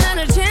get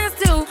another chance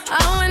to, I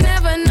would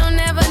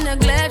never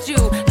neglect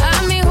you.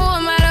 I mean, who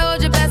am I to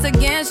hold your best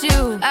against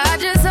you? I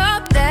just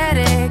hope that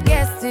it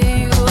gets to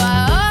you.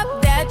 I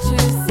hope that you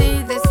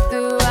see this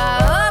through. I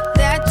hope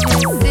that you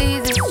see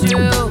this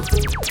true.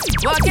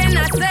 What can I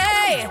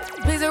say?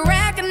 Please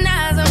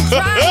recognize I'm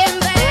trying,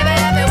 baby.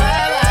 I be work.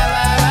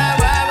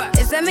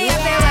 It's me, I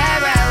be work.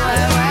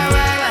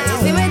 You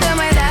see me do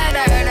my da.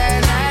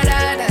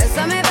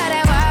 So me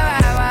better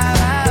work.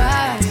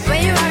 When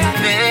you walk out,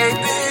 baby,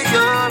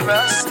 you're a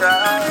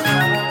star,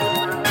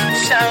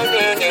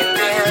 shining in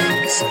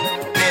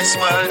this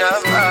world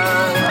of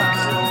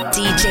ours.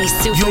 DJ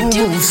Super You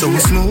Duke. move so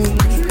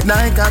smooth,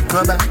 like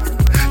acrobat.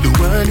 The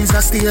world is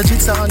a stage,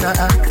 it's all a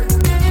act.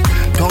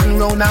 Turn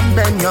round and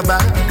bend your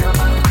back.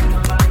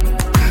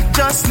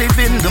 Just live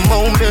in the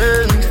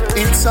moment,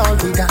 it's all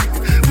we got.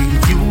 Will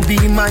you be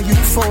my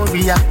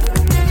euphoria?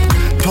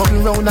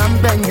 Turn round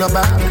and bend your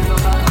back.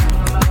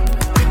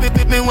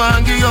 Me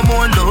want give you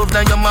more love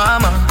than your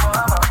mama.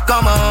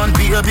 Come on,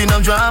 baby,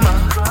 no drama.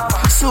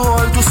 Soul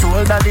to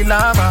soul, daddy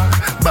lava.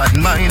 Bad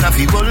mind, if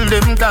you hold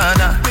them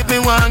corner. Me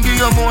want give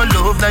you more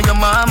love than your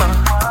mama.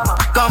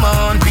 Come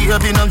on,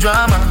 baby, no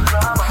drama.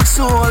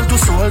 Soul to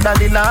soul,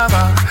 daddy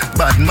lava.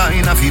 Bad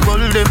mind, I feel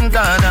hold them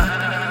Ghana.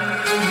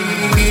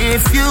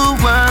 If you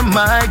were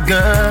my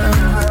girl,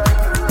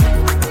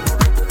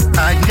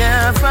 I'd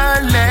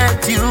never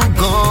let you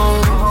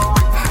go.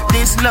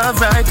 This love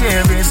right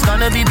here is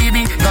gonna be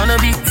BB, gonna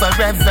be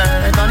forever.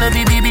 Gonna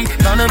be BB,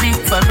 gonna be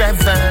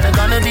forever.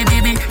 Gonna be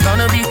BB,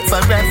 gonna be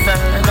forever.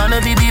 Gonna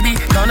be BB,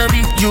 gonna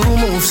be. You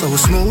move so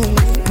smooth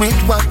with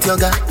what you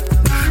got.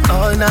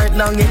 All night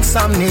long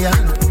insomnia.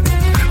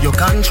 You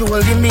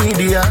control the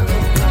media.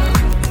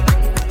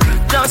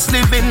 Just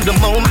live in the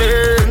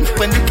moment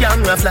when the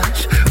camera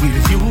flash. Will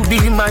you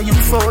be my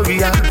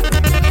euphoria?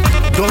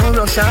 Don't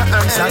rush and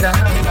answer that.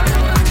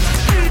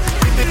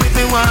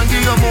 Me want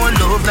give you more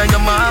love than your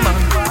mama.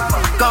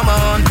 Come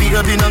on,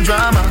 baby, no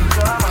drama.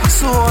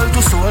 Soul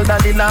to soul,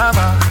 daddy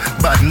lava.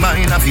 Bad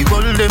mind, I feel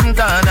hold them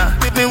Ghana.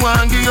 Me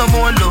want give you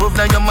more love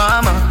than your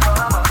mama.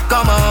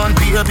 Come on,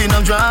 baby,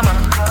 no drama.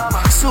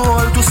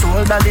 Soul to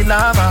soul, daddy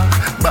lava.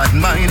 Bad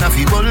mind, I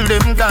feel hold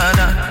them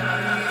Ghana.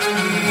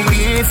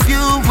 If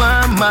you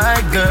were my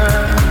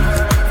girl,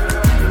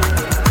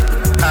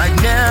 I'd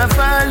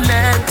never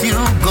let you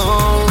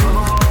go.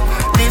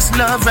 This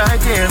love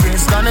right here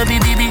is gonna be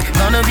BB,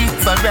 gonna be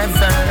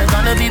forever.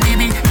 Gonna be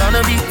BB,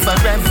 gonna be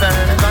forever.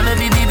 Gonna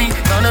be BB,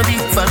 gonna be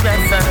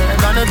forever.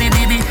 Gonna be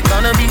BB,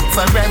 gonna be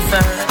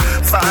forever.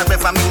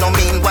 Forever me no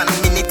mean 1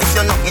 minute. If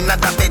you're not in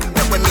that bed,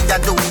 then when me a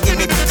do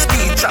in it.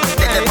 Speed trap,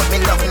 tell them what me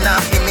love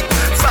now limit.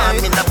 Farm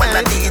in the one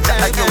a DJ,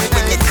 you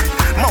win it.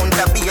 Mount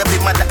a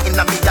baby mother in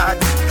a me yard.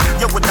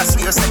 You woulda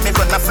swear say me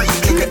run a free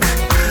clinic.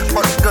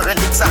 But girl,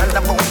 it's all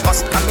about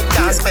us. And me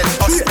can't spell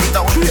us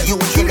without you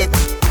in it.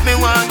 Me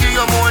want give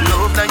you more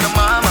love than your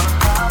mama.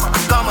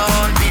 Come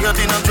on,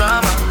 baby, no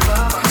drama.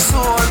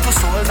 Soul to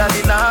soul,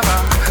 daddy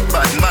lava.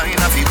 Bad mind,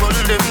 I feel hold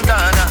them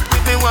Ghana.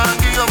 Me want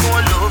give you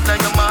more love than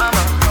your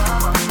mama.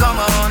 Come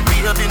on,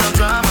 baby, no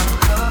drama.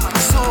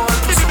 Soul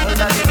to soul,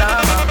 daddy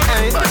lava.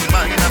 Bad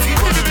mind, I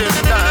feel hold them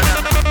Ghana.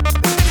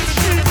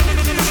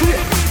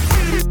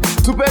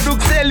 Super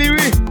Duxé,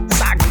 lui.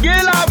 Ça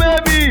gueule,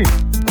 baby.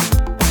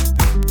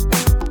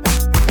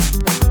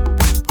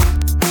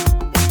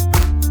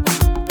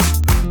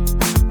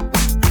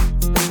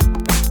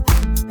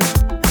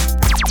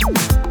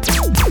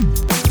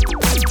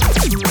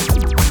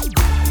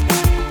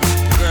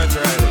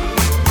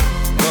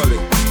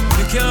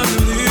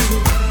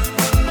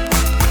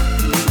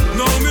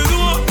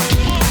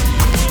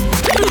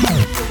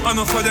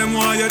 Enough for them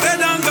why you're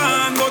dead and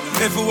gone. But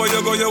everywhere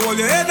you go, you hold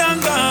your head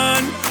and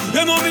gone.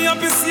 You know me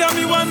happy see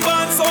me one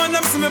band. So when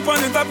them see me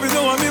on it happy,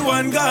 know me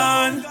one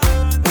gone.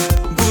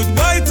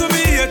 Goodbye to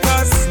me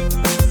haters.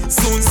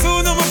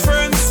 Soon, my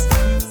friends.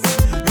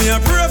 Me a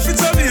pray for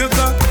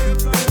Jamaica.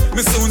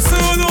 Me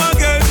soon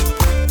again.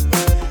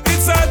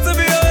 It's hard to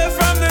be away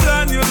from the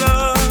land you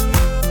love.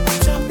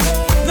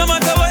 No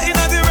matter what in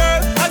the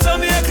world, a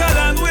Jamaica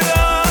land we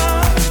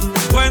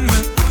love. When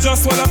me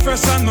just while I'm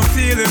fresh and I'm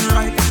feeling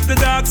right. The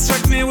dogs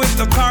check me with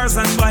the cars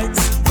and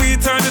bikes. We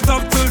turn it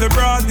up till the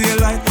broad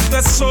daylight.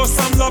 Let's show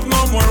some love,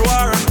 no more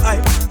war and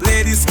hype.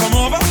 Ladies come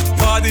over,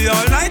 party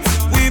all night.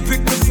 We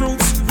pick the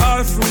fruits,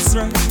 all fruits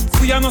right.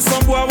 We are not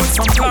some boy with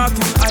some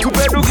cartoon hype.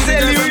 We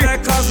never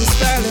like cause we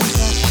style and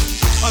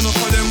shot. I know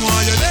for them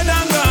why you're dead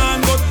and gone.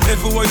 But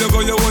everywhere you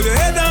go, you hold your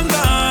head and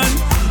gone.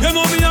 You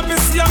know me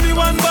happy see me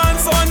one band.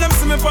 So when them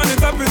see me on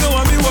it happy, know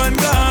me one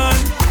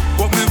gone.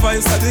 But me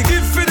vice I they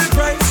give for the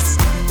price.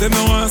 Them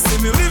no want see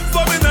me live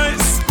for me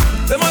nice.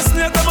 Them a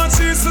snake, them a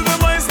cheese to the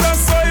mice.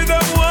 That's why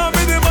them want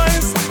me the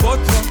mice. But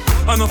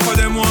enough of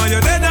them want you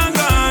dead and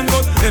gone.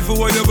 But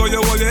everywhere you go, you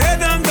hold your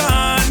head and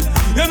gone.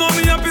 You know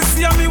me happy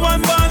see me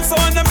one band. So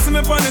when them see me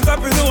on it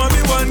happy, know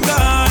me one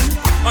gone.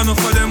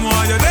 Enough of them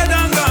want you dead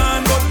and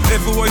gone. But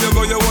everywhere you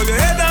go, you hold your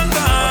head and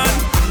gone.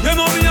 You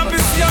know me happy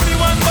see me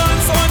one band.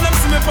 So when them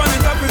see me on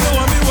it happy,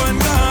 know me one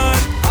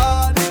gone.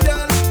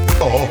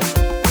 Oh.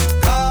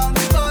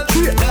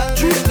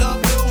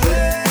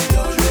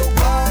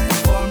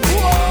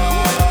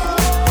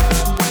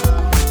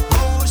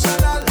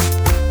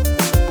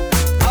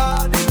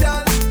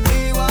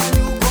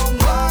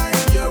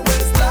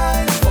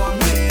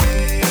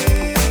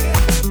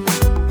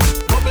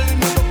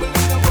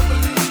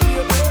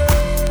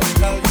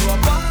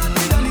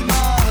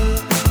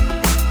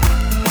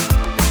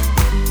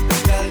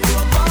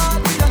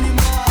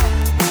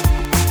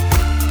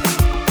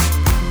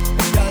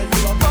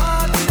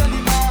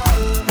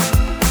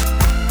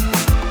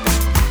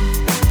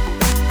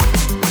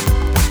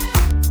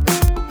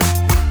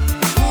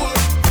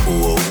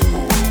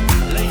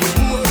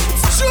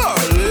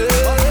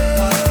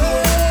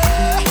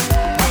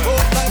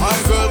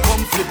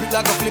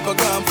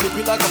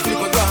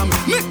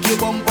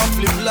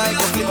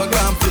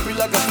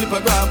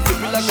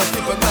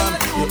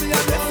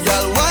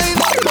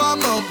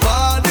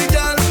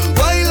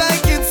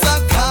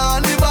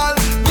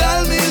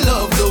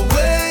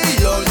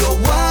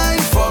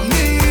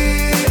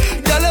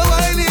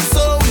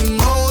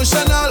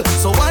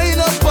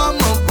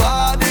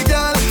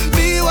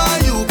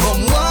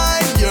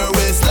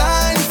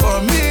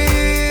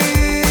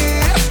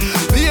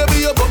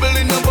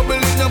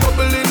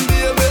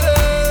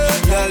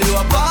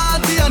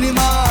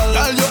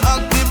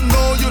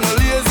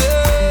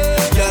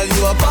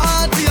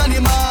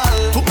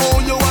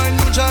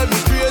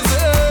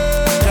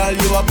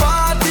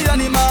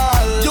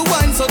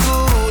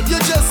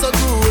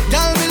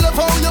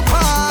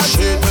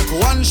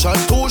 shot,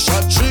 2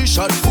 shot, 3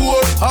 shot, 4.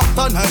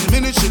 After 9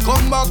 minutes, she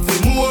come back for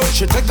more.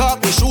 She take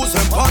off the shoes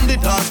and pound the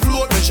dance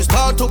floor. Then she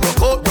start to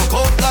broke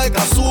out like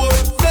a sword.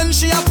 Then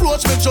she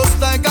approach me just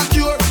like a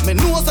cure. Me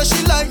know that she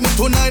like me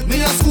tonight,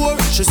 me a score.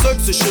 She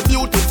sexy, she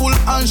beautiful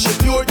and she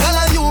pure. Tell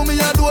her you me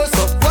a door,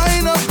 so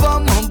wind up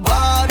on my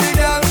body,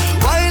 girl.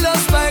 Wind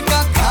us like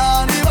a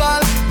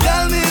carnival.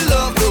 Tell me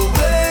love the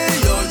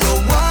way you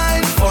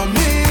wine for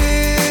me.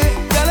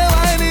 Tell her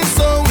wine is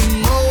so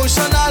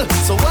emotional.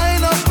 So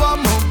wind up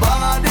on my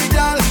body,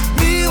 girl.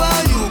 Me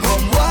while you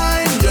come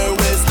wine your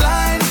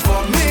waistline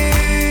for me.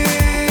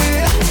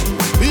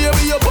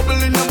 Baby, you're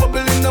bubbling and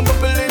bubbling and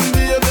bubbling,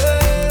 baby.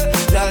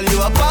 Girl, you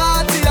a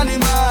party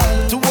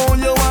animal. To own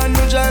your wine,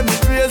 you drive me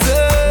crazy.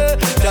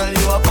 Girl,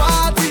 you a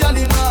party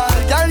animal.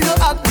 Girl, you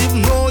active,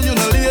 no, you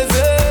no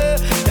lazy.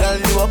 Girl,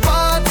 you a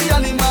party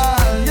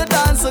animal. You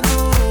dance so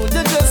good,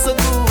 you dress so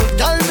good.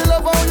 Girl, me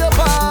love how you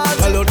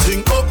party. Girl, you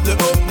think up the.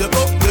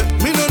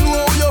 Me no know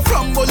where you're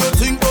from, but you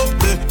think up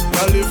the.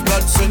 Girl, if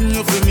God send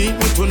you for meet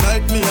me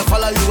tonight, me a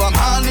follow you a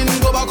man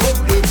and go back up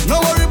the. No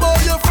worry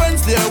about your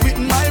friends, they're with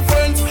my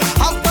friends.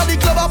 After the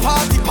club a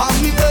party, palm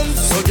me ends.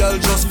 So girl,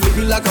 just flip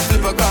it like a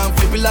flippergram,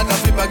 flip it like a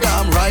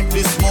flippergram. Right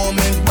this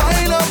moment,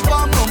 wind up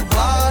on my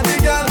body,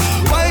 girl.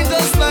 Wind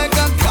just like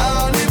a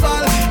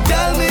carnival.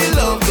 Tell me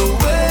love the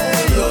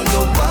way you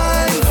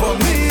wine for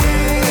me.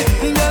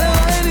 Girl,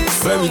 wine is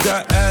so. Baby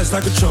got ass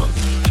like a trunk.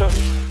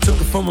 Took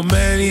it from a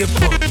man, he a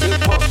punk.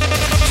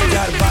 She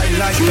got a body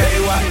like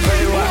Baywatch.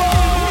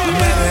 A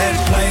man who had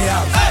to play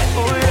out.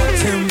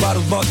 10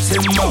 bottles, bought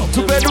 10 more.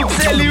 Tu peux nous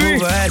saluer.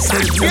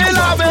 Get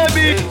up,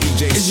 baby.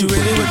 Is you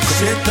really with the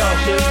shit though?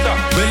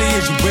 Really,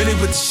 is you really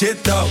with the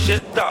shit though?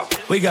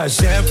 We got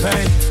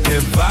champagne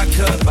and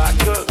vodka.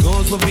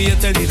 Goons with me if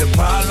they need a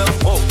problem.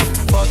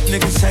 Fuck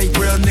niggas, hate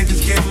real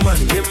niggas, get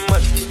money.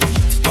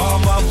 All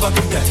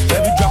motherfucking day.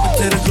 Baby, drop it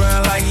to the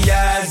ground like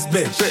yes,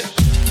 bitch.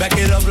 Back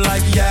it up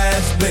like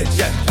yes, bitch.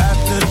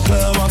 After the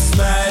club, I'm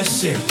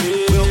smashing.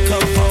 We'll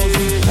come home,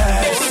 we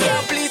pass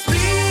it. Please,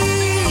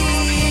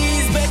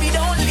 please, baby,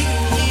 don't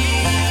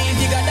leave.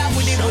 You got that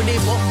booty,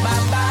 boom,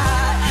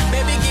 bye.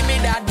 Baby, give me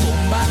that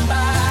boom, bye.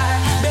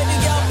 Baby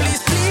girl, please,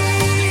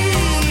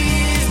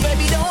 please,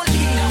 baby, don't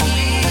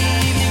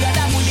leave. You got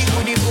that booty,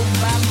 boom,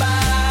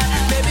 bye.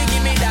 Baby,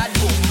 give me that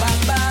boom,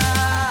 bye.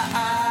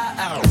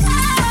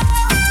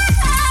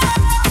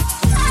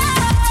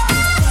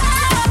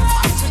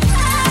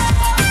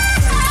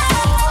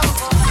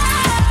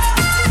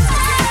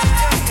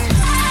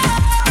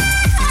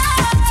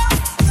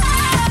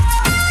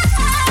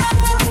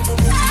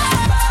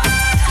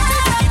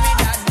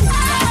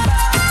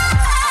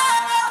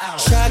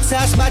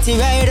 Spotty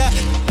rider,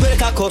 with a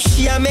cock up.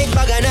 She a make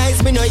bag of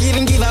nice, me no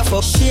even give a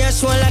fuck. She a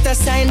show a lot of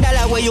sign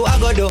dollar where you a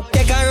go do.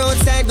 Take her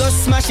outside, go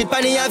smash it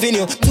on the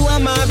avenue. 2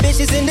 of my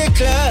bitches in the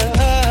club.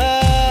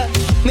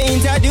 Me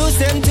introduce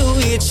them to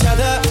each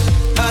other.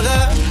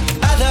 Other,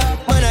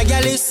 man a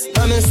gal is,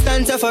 I'm in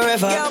stanza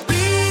forever. Girl,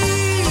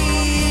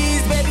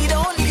 please, baby,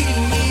 don't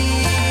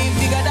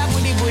leave. You got that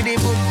booty,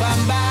 boom,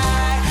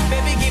 bye.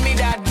 Baby, give me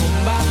that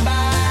boom, bye.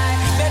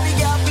 Baby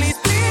girl, please,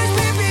 please,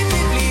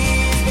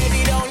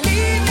 baby, don't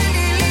leave.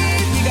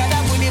 You got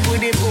that booty,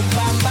 boom,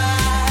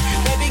 bye.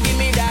 Baby, give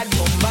me that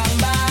boom, bye.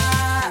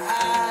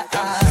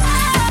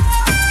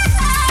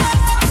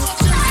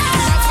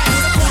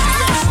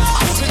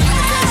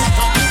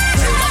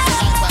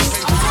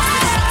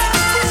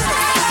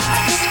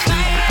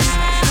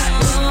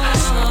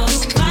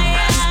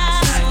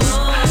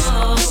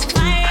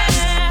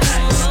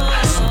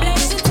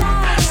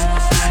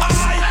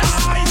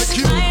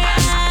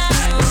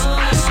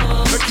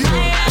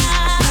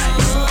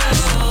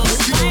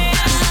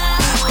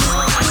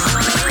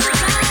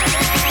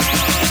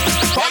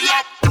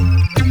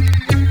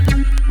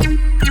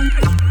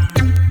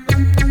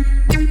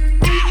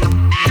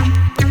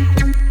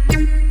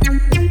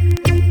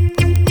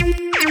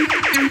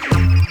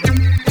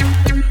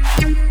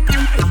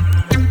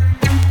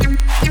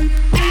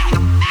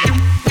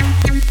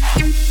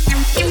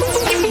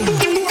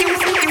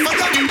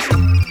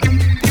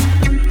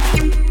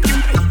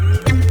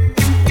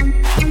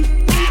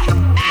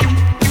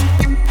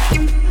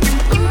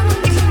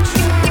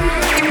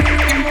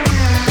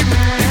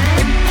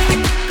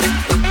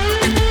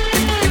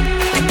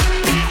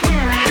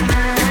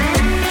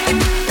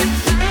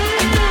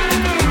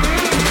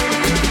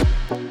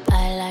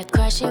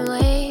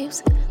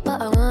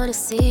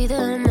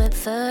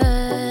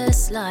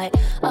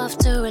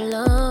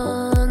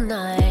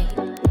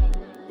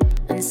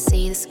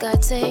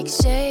 Take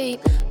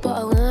shape, but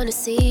I wanna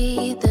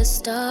see the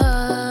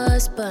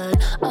stars burn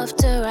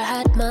after I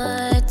had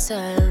my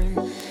turn.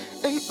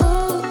 And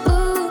ooh,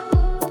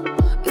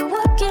 you're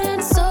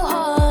working so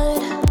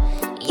hard.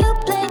 You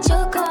played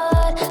your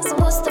card, so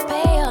what's the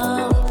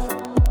payoff?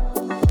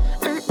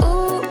 And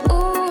ooh,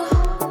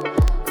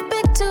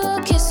 big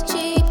talk is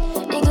cheap.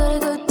 You gotta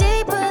go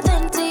deeper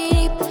than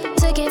deep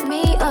to get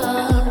me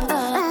up.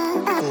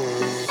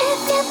 If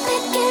you're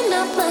picking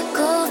up my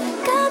call,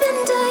 come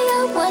into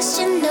your watch,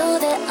 you know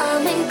that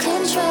I'm in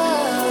control.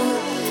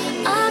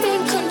 I'm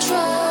in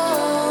control.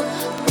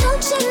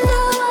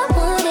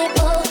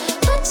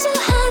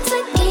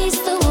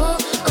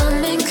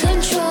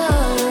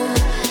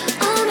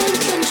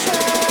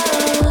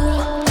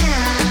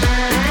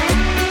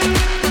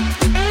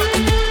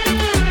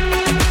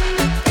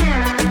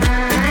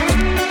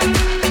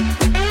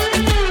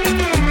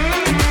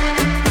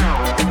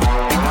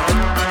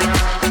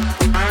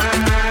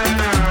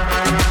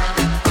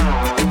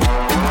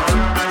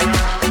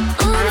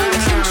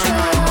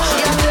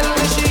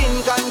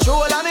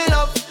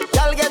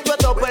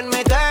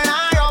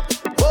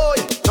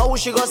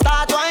 she go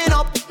start wind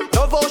up.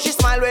 Love how she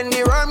smile when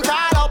the worm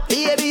crawl up.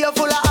 Baby, you're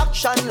full of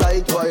action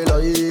like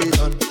Twilight.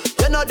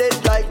 You're not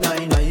dead like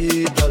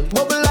 9-9, girl.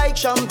 Bubble like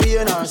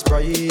champagne or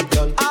Sprite,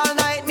 girl. All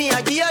night me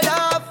I give you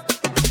love.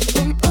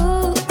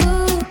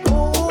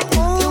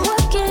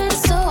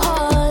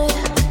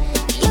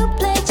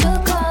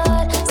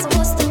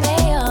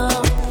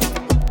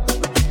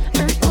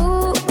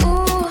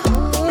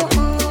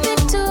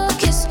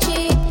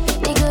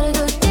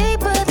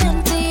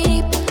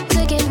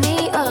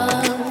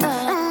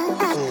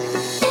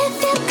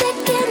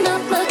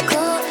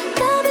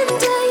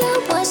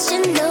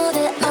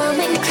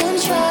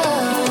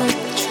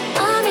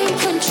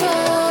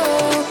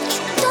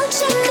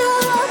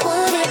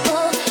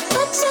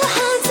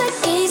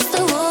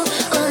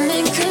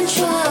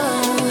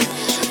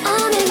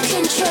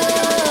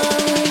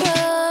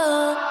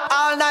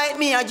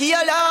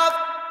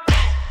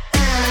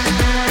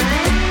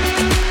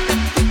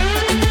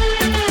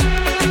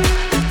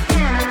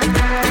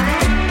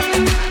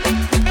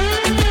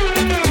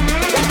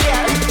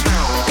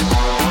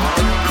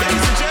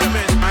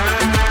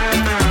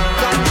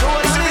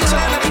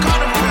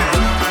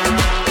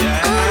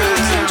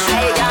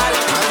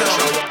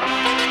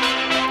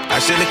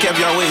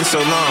 So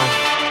long.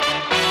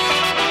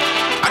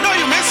 I know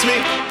you miss me.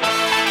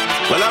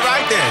 Well,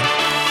 alright then.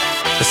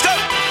 Let's go.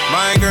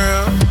 My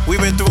girl,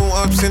 we've been through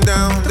ups and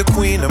downs. The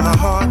queen of my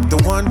heart, the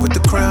one with the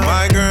crown.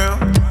 My girl,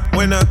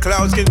 when the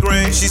clouds get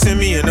gray, she sent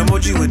me an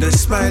emoji with a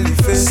smiley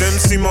face. Sam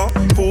Simo,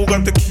 who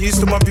got the keys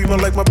to my beamer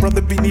like my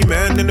brother Beanie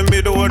Man in the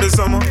middle of the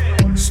summer.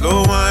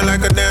 Slow wine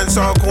like a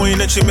dancehall queen,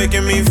 and she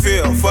making me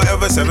feel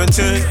forever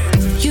 17.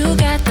 You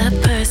got the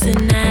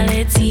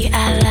personality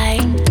I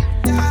like.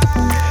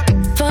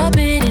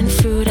 Forbidden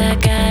fruit, I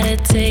gotta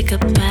take a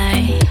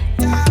bite.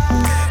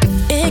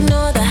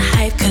 Ignore the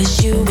hype,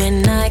 cause you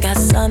and I got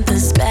something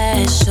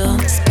special,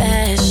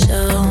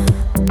 special.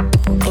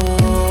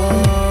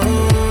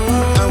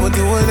 Oh, I would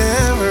do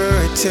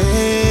whatever it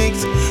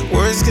takes.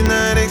 Words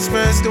cannot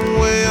express the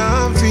way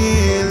I'm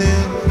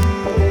feeling.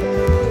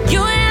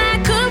 You and I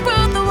could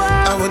rule the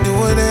world. I would do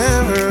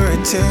whatever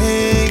it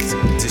takes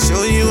to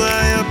show you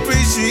I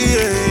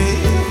appreciate.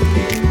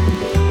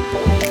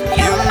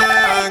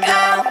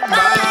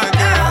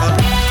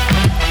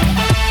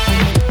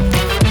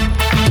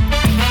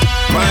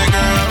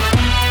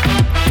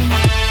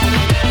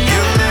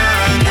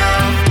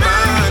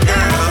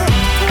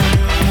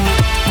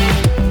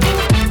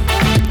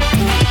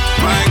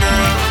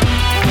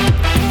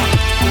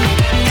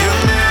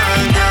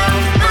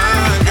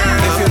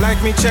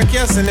 Me check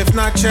yes, and if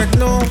not check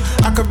no.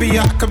 I could be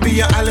your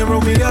Island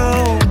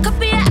Romeo. I could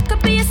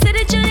be a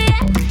city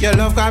Juliet. Your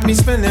love got me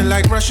spinning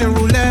like Russian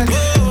roulette.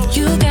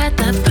 You got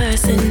the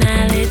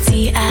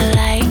personality I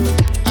like.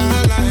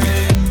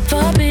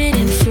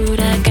 Forbidden fruit,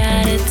 I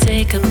gotta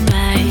take a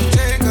bite.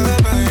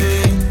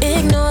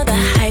 Ignore the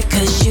hype,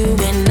 cause you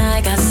and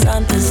I got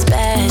something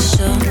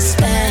special,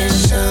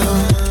 special.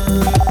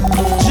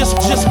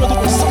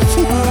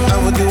 I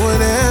would do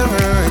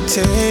whatever it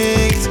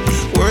takes.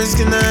 Words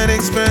cannot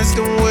express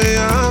the way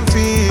I'm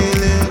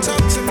feeling. Talk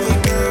to me,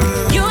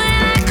 girl. You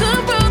and I could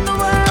rule the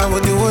world. I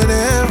would do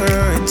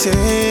whatever it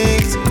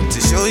takes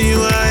to show you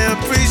I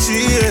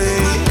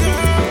appreciate.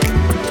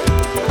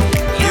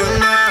 You're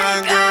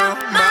my girl,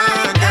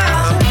 my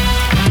girl.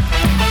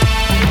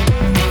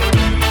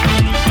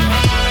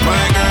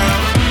 My girl.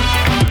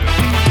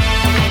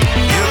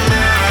 You're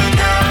my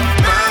girl,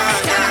 my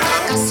girl.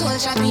 Like a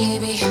soldier,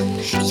 baby.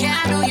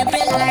 Yeah, I know you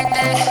been like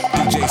that.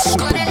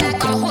 Got it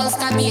like a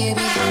holster,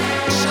 baby.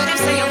 Show them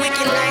say you're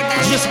wicked like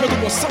that.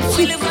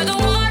 We live where the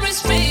war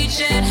is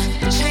raging,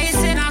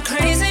 chasing our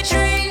crazy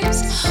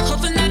dreams,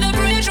 hoping that the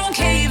bridge won't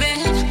cave in.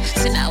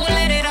 So now we'll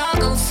let it all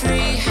go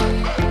free.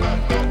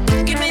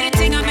 Give me the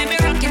thing, I made me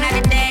rockin'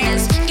 at the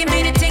dance. Give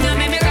me the thing, I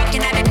made me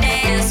rockin' at the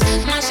dance.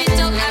 My shit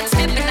dope, like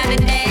steppin' at the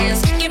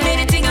dance. Give me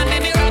the thing, I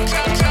made me rock.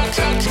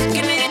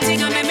 Give me the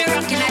thing, I made me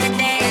rockin' at the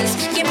dance.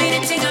 Give me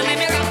the thing, I made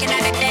me rockin'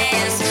 at the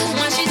dance.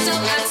 My shit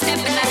dope, like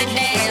steppin' at the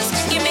dance.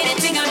 Give me the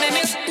thing, I made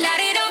me light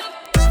it up.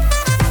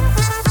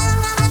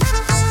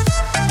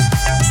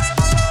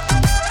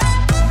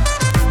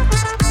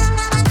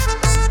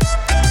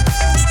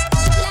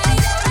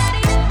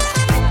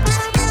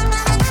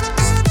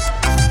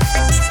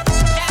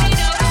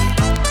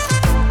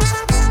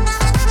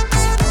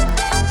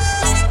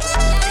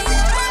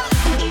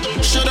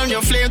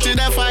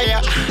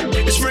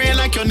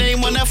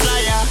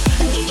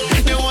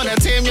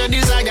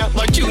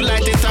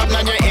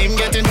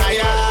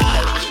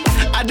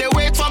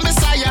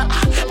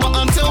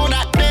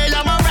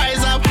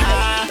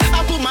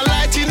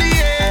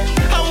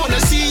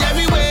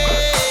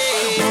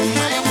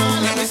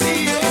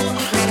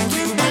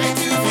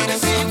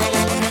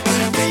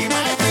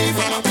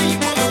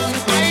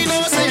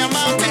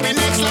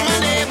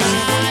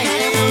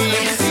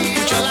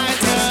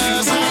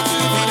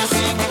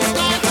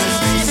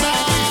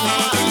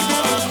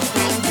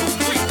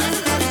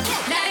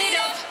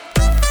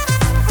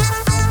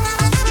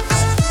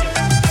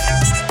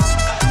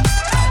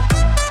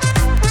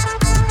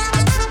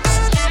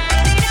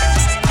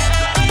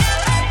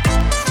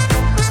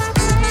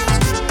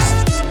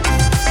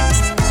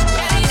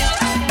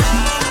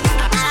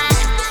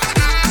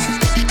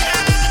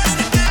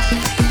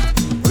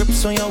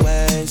 ice on your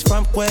waist,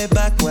 front way,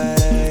 back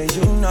way.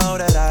 You know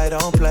that I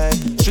don't play.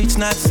 Streets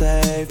not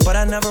safe, but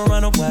I never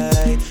run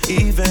away,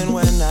 even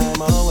when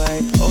I'm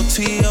away.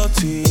 OT,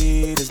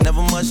 OT, there's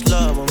never much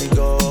love when we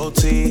go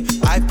OT.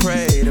 I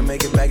pray to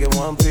make it back in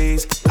one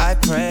piece. I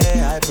pray,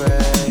 I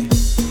pray.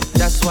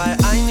 That's why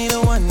I need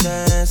a one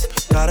dance.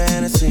 Got a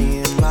Hennessy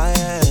in my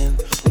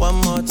hand. One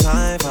more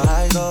time before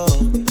I go.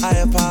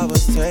 Higher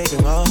powers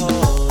taking a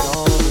hold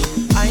on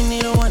me. I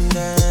need a one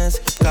dance.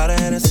 Got a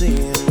Hennessy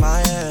in my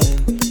hand.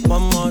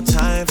 One more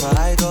time before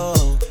I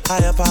go.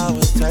 Higher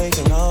powers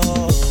taking a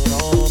hold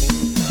on me.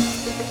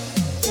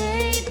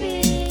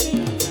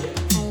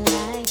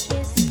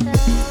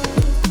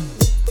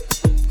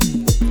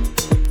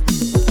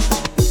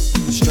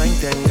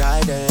 Strength and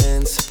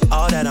guidance,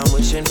 all that I'm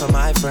wishing for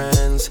my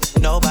friends.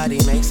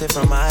 Nobody makes it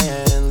from my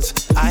ends.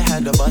 I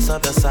had to bust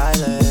up the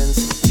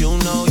silence. You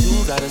know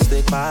you gotta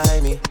stick by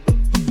me.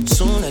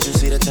 Soon as you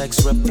see the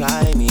text,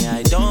 reply me.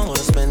 I don't wanna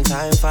spend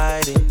time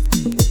fighting.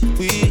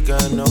 We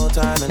got no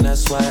time and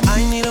that's why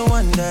I need a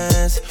one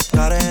dance.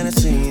 Got a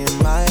Hennessy in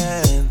my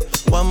hand.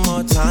 One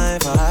more time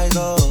before I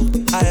go.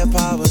 Higher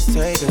powers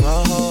taking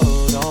a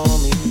hold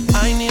on me.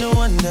 I need a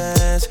one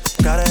dance.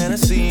 Got a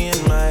Hennessy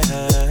in my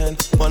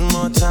hand. One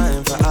more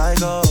time before I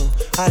go.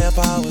 Higher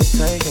powers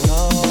taking a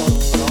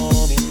hold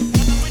on me.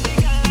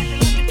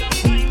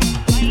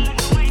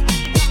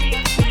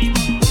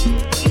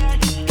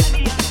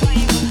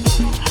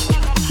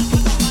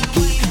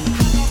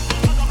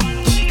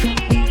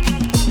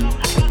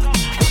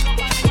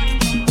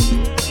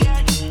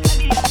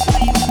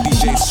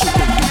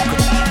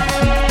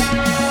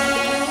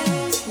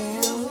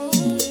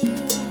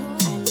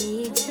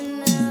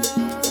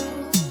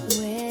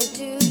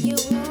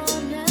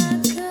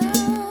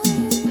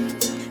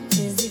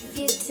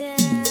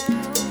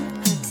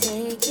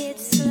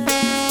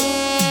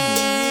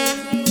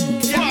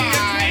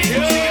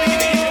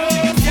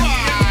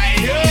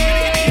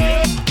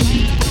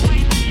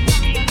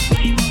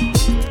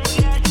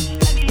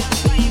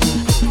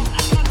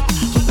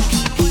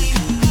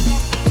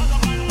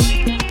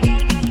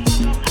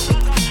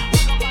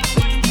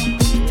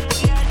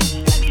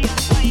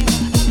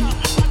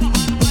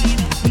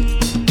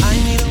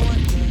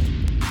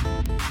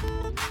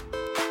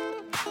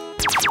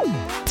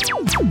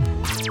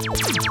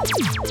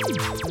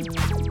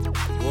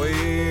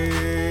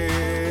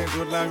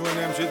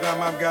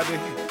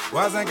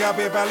 Voisin qui a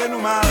pu parler nous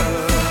mal,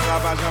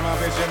 va jamais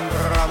empêcher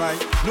de travail.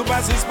 Nous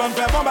pas si pas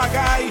faire bon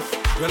bagaille.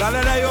 Je la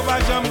laisse au pas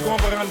jamais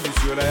comprendre.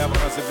 Monsieur là,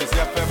 après c'est fait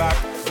faire back.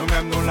 Nous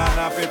même nous là,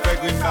 n'a fait faire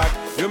greenback.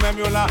 Yo même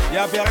yo là,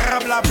 y'a fait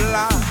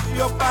rablabla.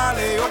 Yo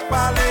parle, yo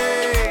parle.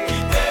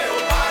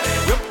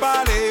 Yo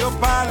parle, yo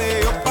parle,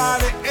 yo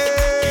parle.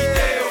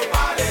 Yo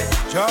parle.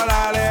 Je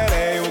la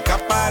laisse au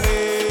cap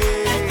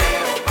parler.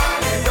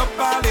 Yo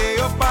parle,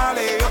 yo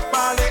parle, yo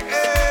parle.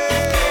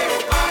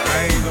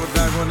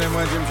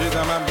 Moi je me suis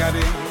dans ma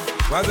regardé.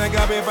 Voisin qui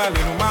a pu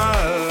parler nous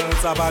mal,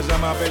 ça va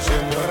jamais empêcher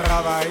de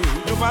travail.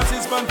 Nous pas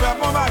si pas faire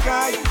mon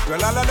bagaille. Que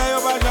là là yo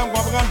va jamais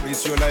comprendre.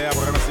 Monsieur là y'a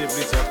vraiment c'est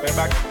plus fait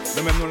back.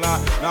 Nous même nous là,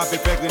 n'a fait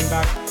faire green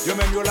back. Yo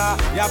même yo là,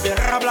 y'a fait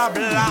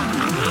rablabla.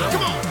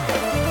 Come on.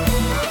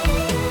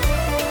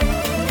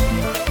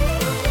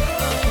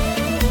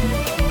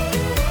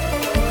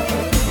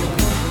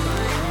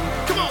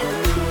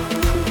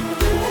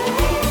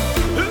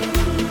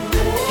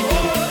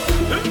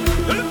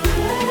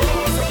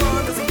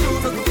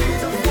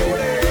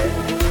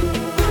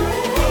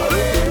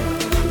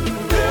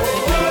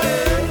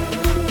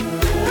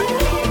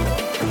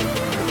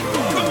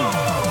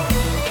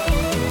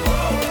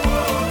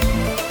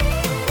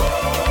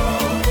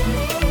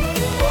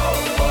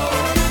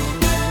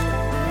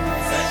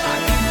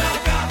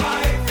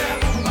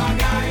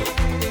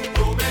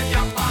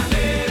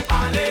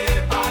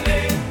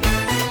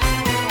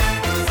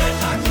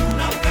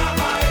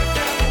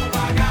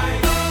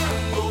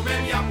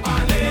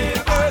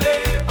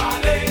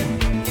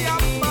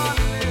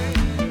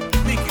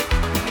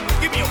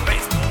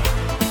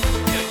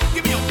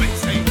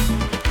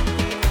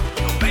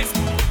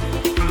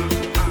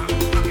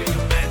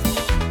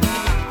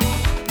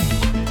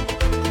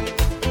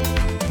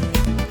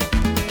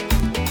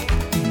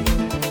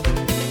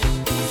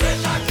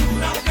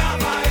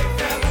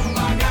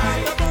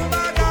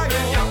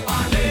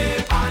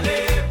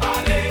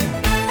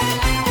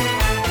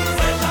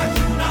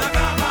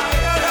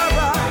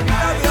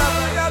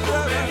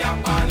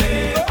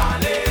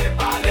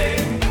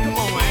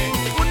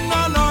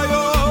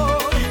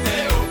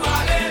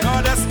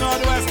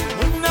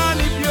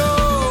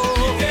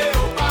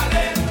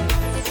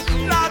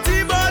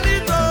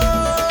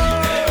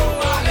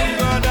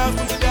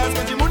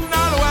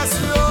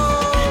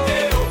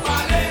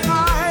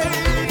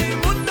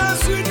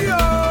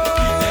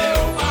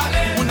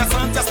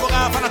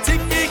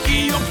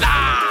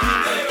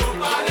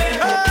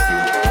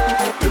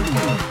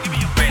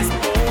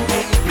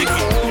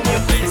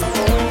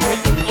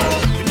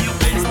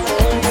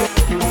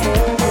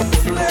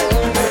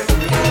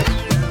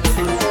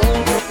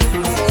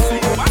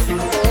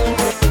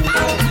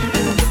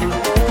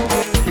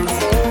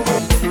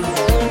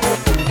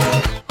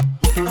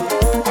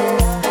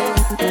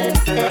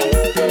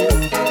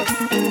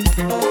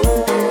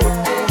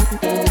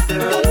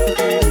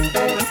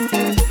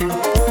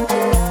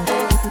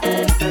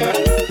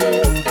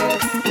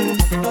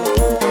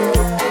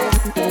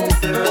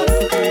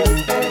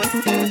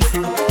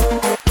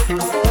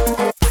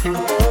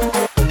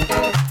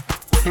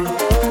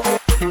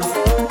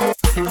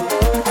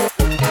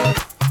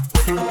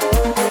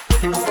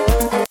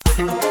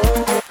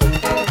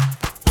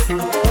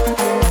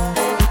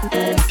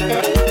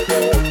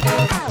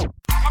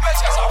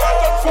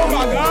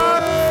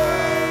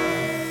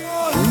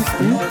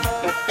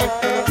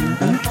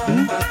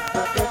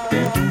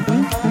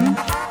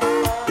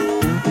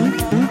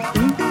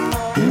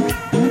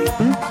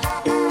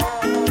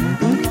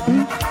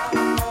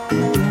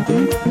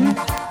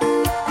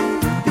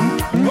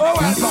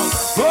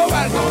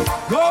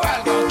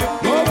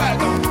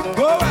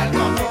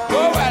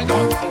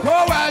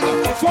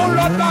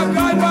 lot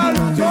bagay wal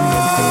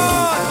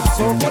John.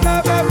 So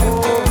konebe mo,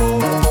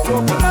 so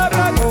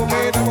konebe mo,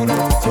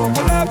 so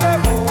konebe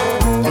mo,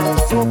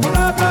 so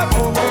konebe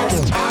mo,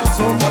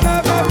 so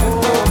konebe mo,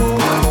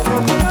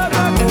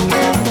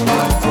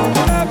 so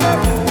konebe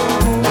mo,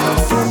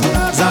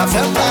 ça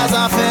fait pas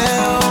ça fait.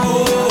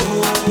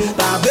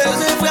 Pas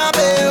besoin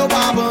frapper ou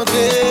pas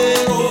rentrer.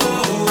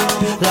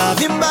 La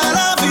vie pas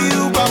la vie ou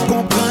pas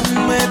comprendre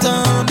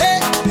m'entendez.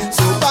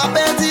 Si pas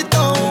perdre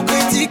temps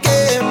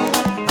critiquer.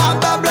 Ah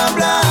bla bla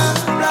bla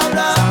bla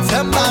bla. Ça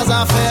fait pas ça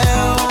fait.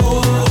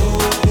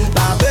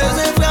 Pas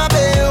besoin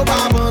frapper ou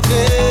pas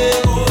rentrer.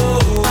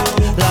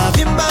 La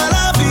vie pas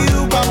la vie ou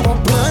pas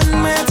comprendre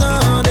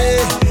m'entendez.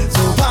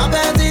 Si pas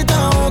perdre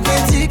temps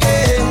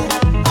critiquer.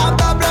 Ah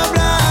bla bla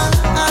bla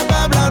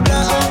bla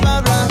bla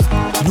bla.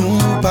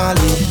 Nous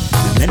parler,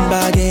 même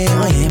baguette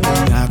rien pour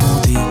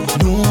raconter.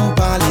 Nous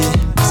parler,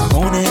 sans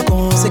qu'on ait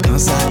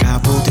conséquences à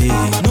capoter.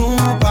 Nous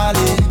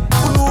parler,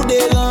 pour nous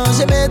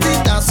déranger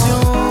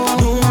méditation.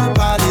 Nous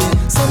parler,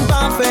 sans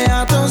pas faire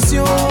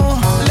attention.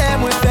 Les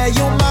moins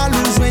payons mal ou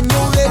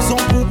joignons raison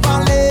pour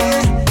parler.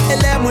 Et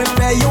les moins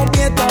payons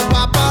bien temps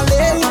pas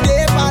parler ou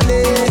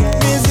déballer.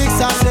 Musique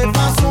ça c'est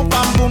façon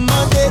pas pour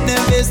demander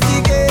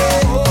d'investiguer.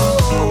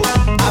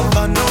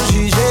 Avant nous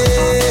juger.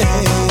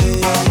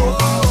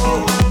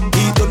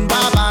 Il donne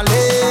pas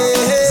parler.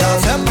 Ça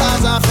fait pas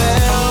ça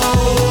fait.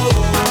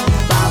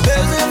 Pas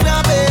besoin de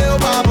frapper ou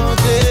pas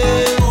monter.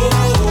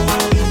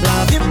 La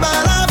vie pas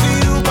la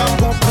vie ou pas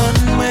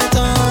comprendre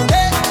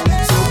m'entendez.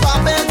 Si pas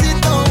perdre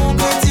temps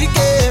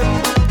critiquer.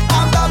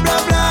 Ah bla bla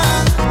bla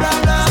bla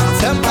bla.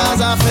 Ça fait pas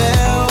ça fait.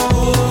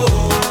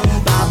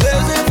 Pas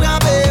besoin de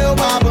frapper ou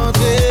pas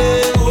monter.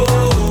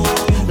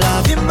 La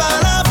vie pas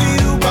la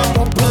vie ou pas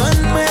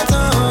comprendre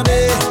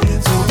m'entendez.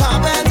 Si pas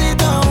perdre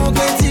temps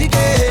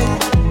critiquer.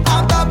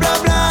 Ah bla bla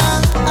bla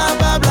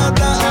bla bla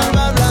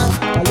bla bla.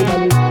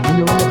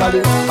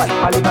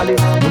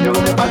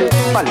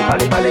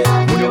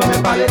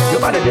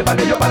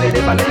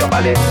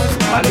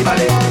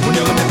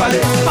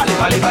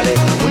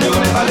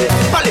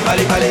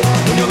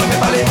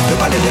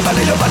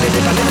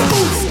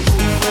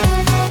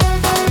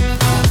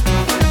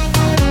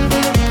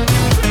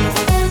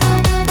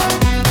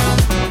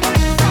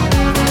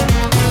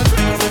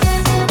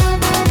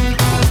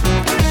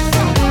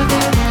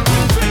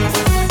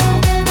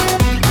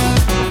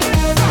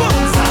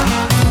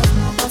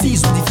 Si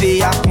on dit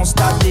fait à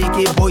constater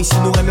que boy si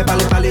nous remet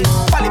parler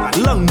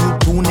langue nous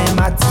tourne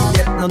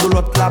matinette dans de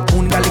l'autre la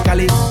pour nous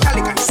caler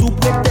sous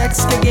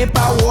prétexte que gain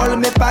parole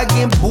mais pas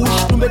gain bouche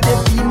nous mettez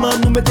piment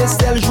nous mettez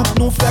sel joue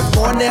nous fait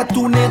connaître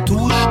tourner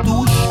touche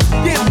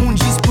des moun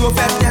juste pour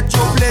faire tête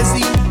au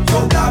plaisir yo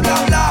bla bla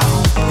bla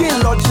des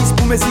l'autre juste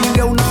pour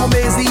mesurer ou nous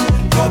plaisir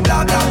yo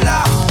bla bla bla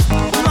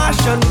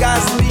machin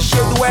gaz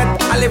liché douette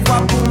allez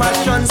voir pour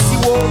machin si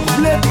vous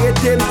voulez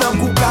traiter le temps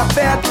pour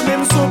capette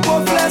même son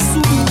pauvre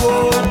sous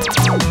niveau tu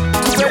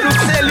peux nous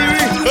c'est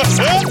lui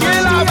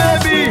c'est la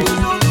baby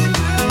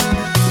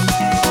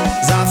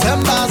ça fait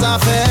pas ça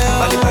fait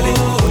allez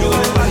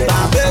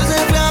pas besoin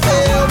de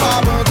frapper ou pas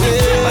monter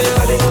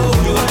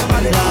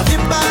la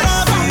vie pas la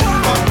vie ou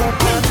pas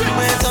comprendre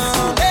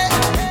m'entendez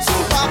si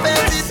pas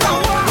perdre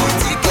temps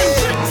critiquer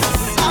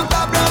ah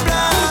bla bla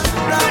bla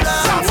bla bla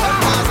ça fait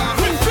pas ça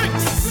fait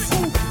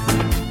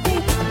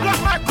la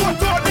ma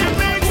contour du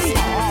mix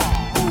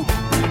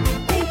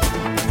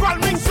Call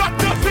me shot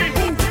the thing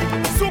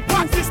sous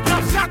parti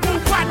Snapchat ou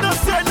pas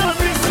danser dans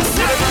le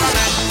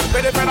Tu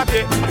peux faire la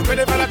pied, tu peux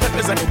faire la tête,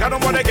 mais ça n'est qu'à non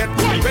mon éguette.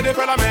 Tu peux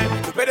faire la main,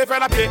 tu peux faire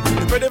la pied,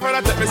 tu peux faire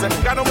la tête, mais ça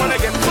n'est qu'à non mon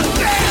éguette.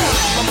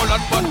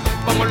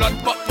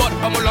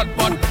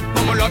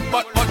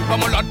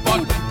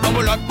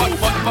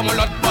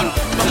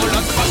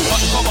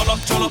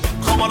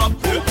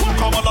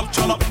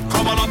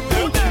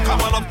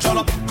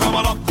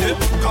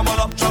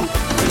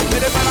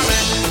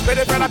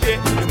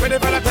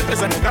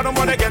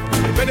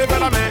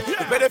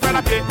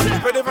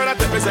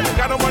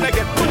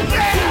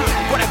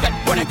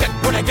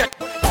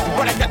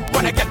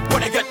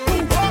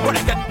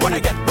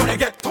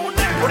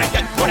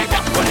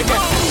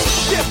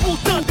 Et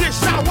pourtant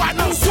déjà ouais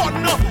dans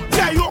zone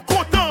là yo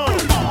content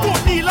pour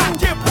ni la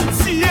que pour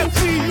si et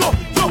puis yo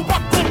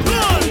pas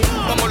comprendre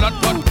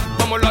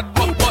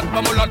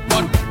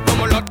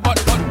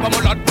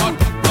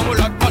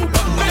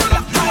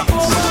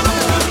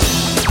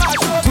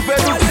Tu peux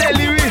nous c'est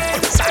lui,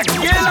 ça qui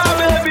est la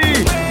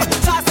baby.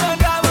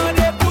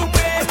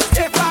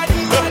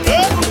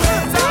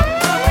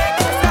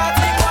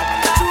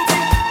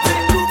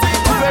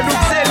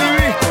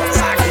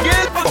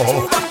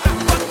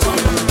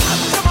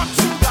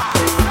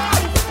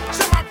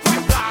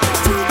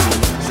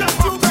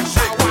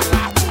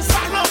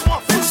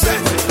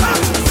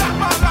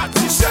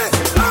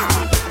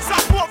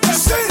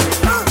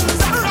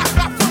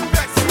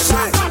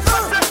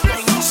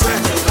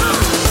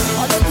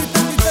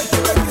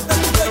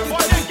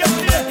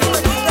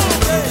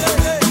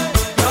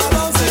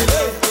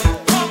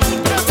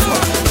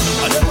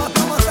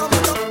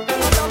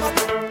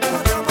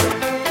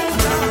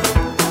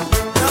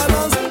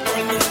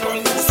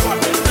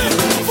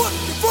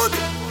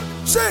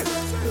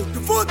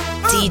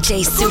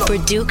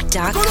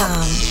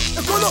 DJSuperDuke.com.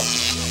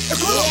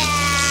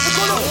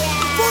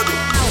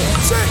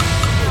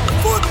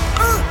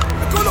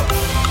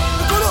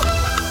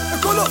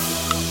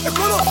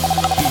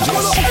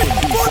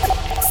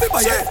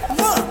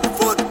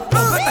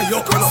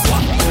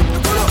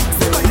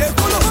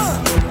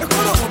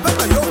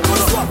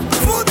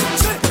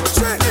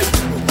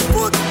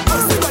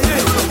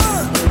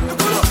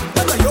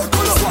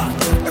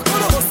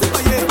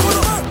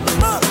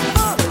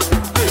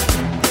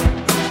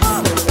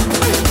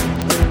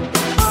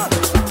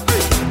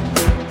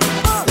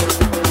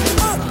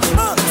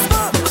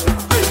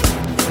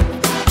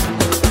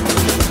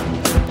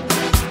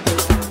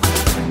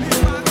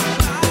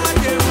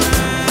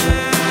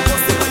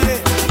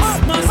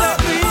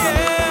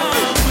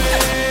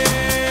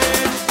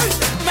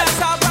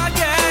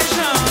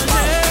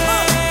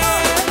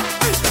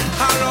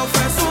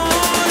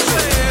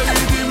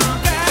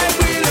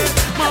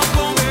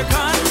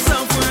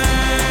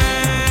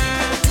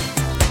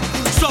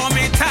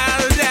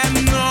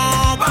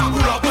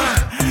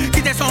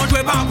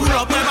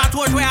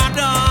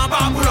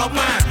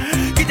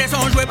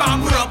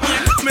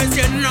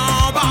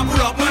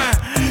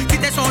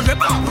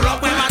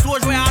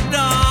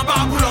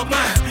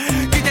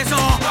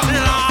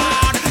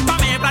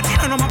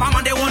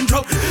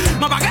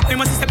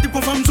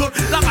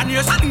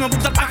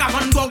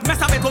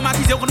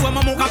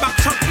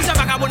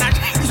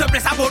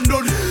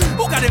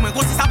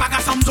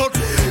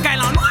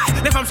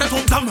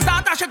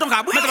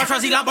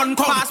 La bonne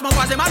passe, mon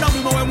voisin m'a donné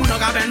mon moun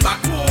ka ben back.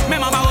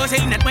 Même en bas c'est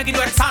net moi qui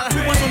doit être sale.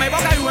 Moi sur mes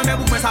bocs à jouer mes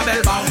boucs mais ça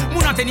belle ba.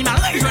 Mon animal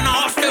je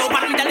n'en fais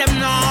pas ni dem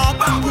non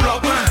pas pour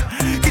l'op.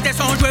 Quitter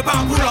son jouer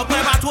pas pour l'op,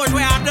 pas trop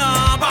jouer à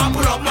dedans pas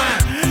pour l'op.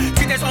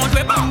 Quitter son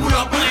jouer pas pour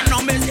l'op,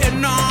 non mais c'est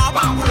non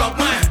pas pour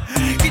l'op.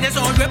 Quitter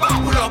son jouer pas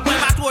pour l'op,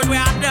 pas trop jouer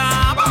à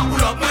dedans pas pour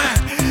l'op.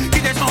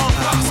 Quitter son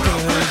parce que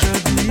je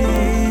dis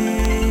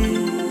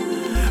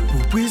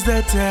pour prise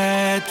de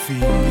tête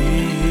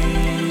finie.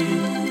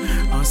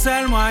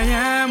 Seul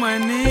moyen,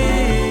 money,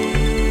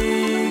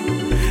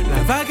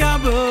 la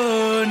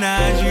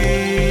vagabondage.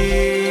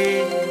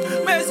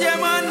 Monsieur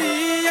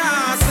Money,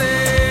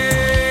 assez.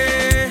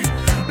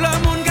 Le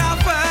monde a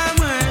fait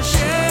moins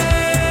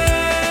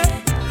cher.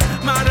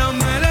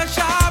 Madame, elle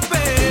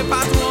échappée,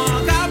 patron,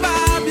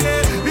 cababier,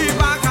 il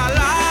va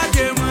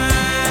calader moi.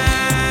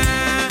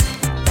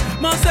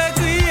 Mon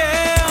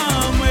secret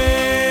en moi,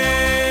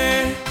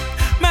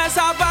 mais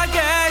ça va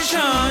qu'elle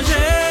changer.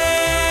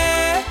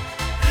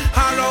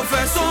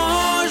 Fais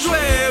son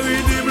jouet, oui,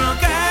 du blanc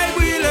qui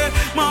brûle,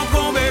 mon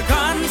combe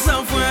canne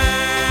sans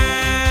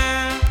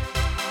frein.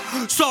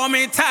 So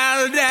me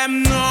tell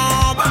them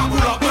no, pas pour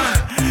l'op,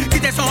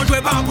 quitter son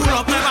jouet, pas pour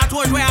l'op, pas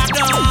trop jouer à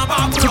dedans,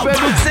 pas pour l'op.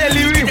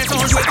 Quitter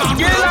son jouet, pas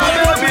pour l'op,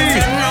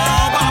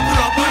 non, pas pour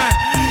l'op.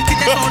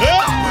 Quitter son jouet,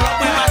 pas pour l'op,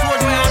 pas trop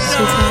jouer à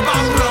dedans,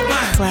 pas pour l'op.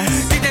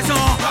 Quitter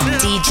son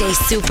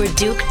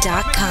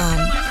DJSuperDuke.com.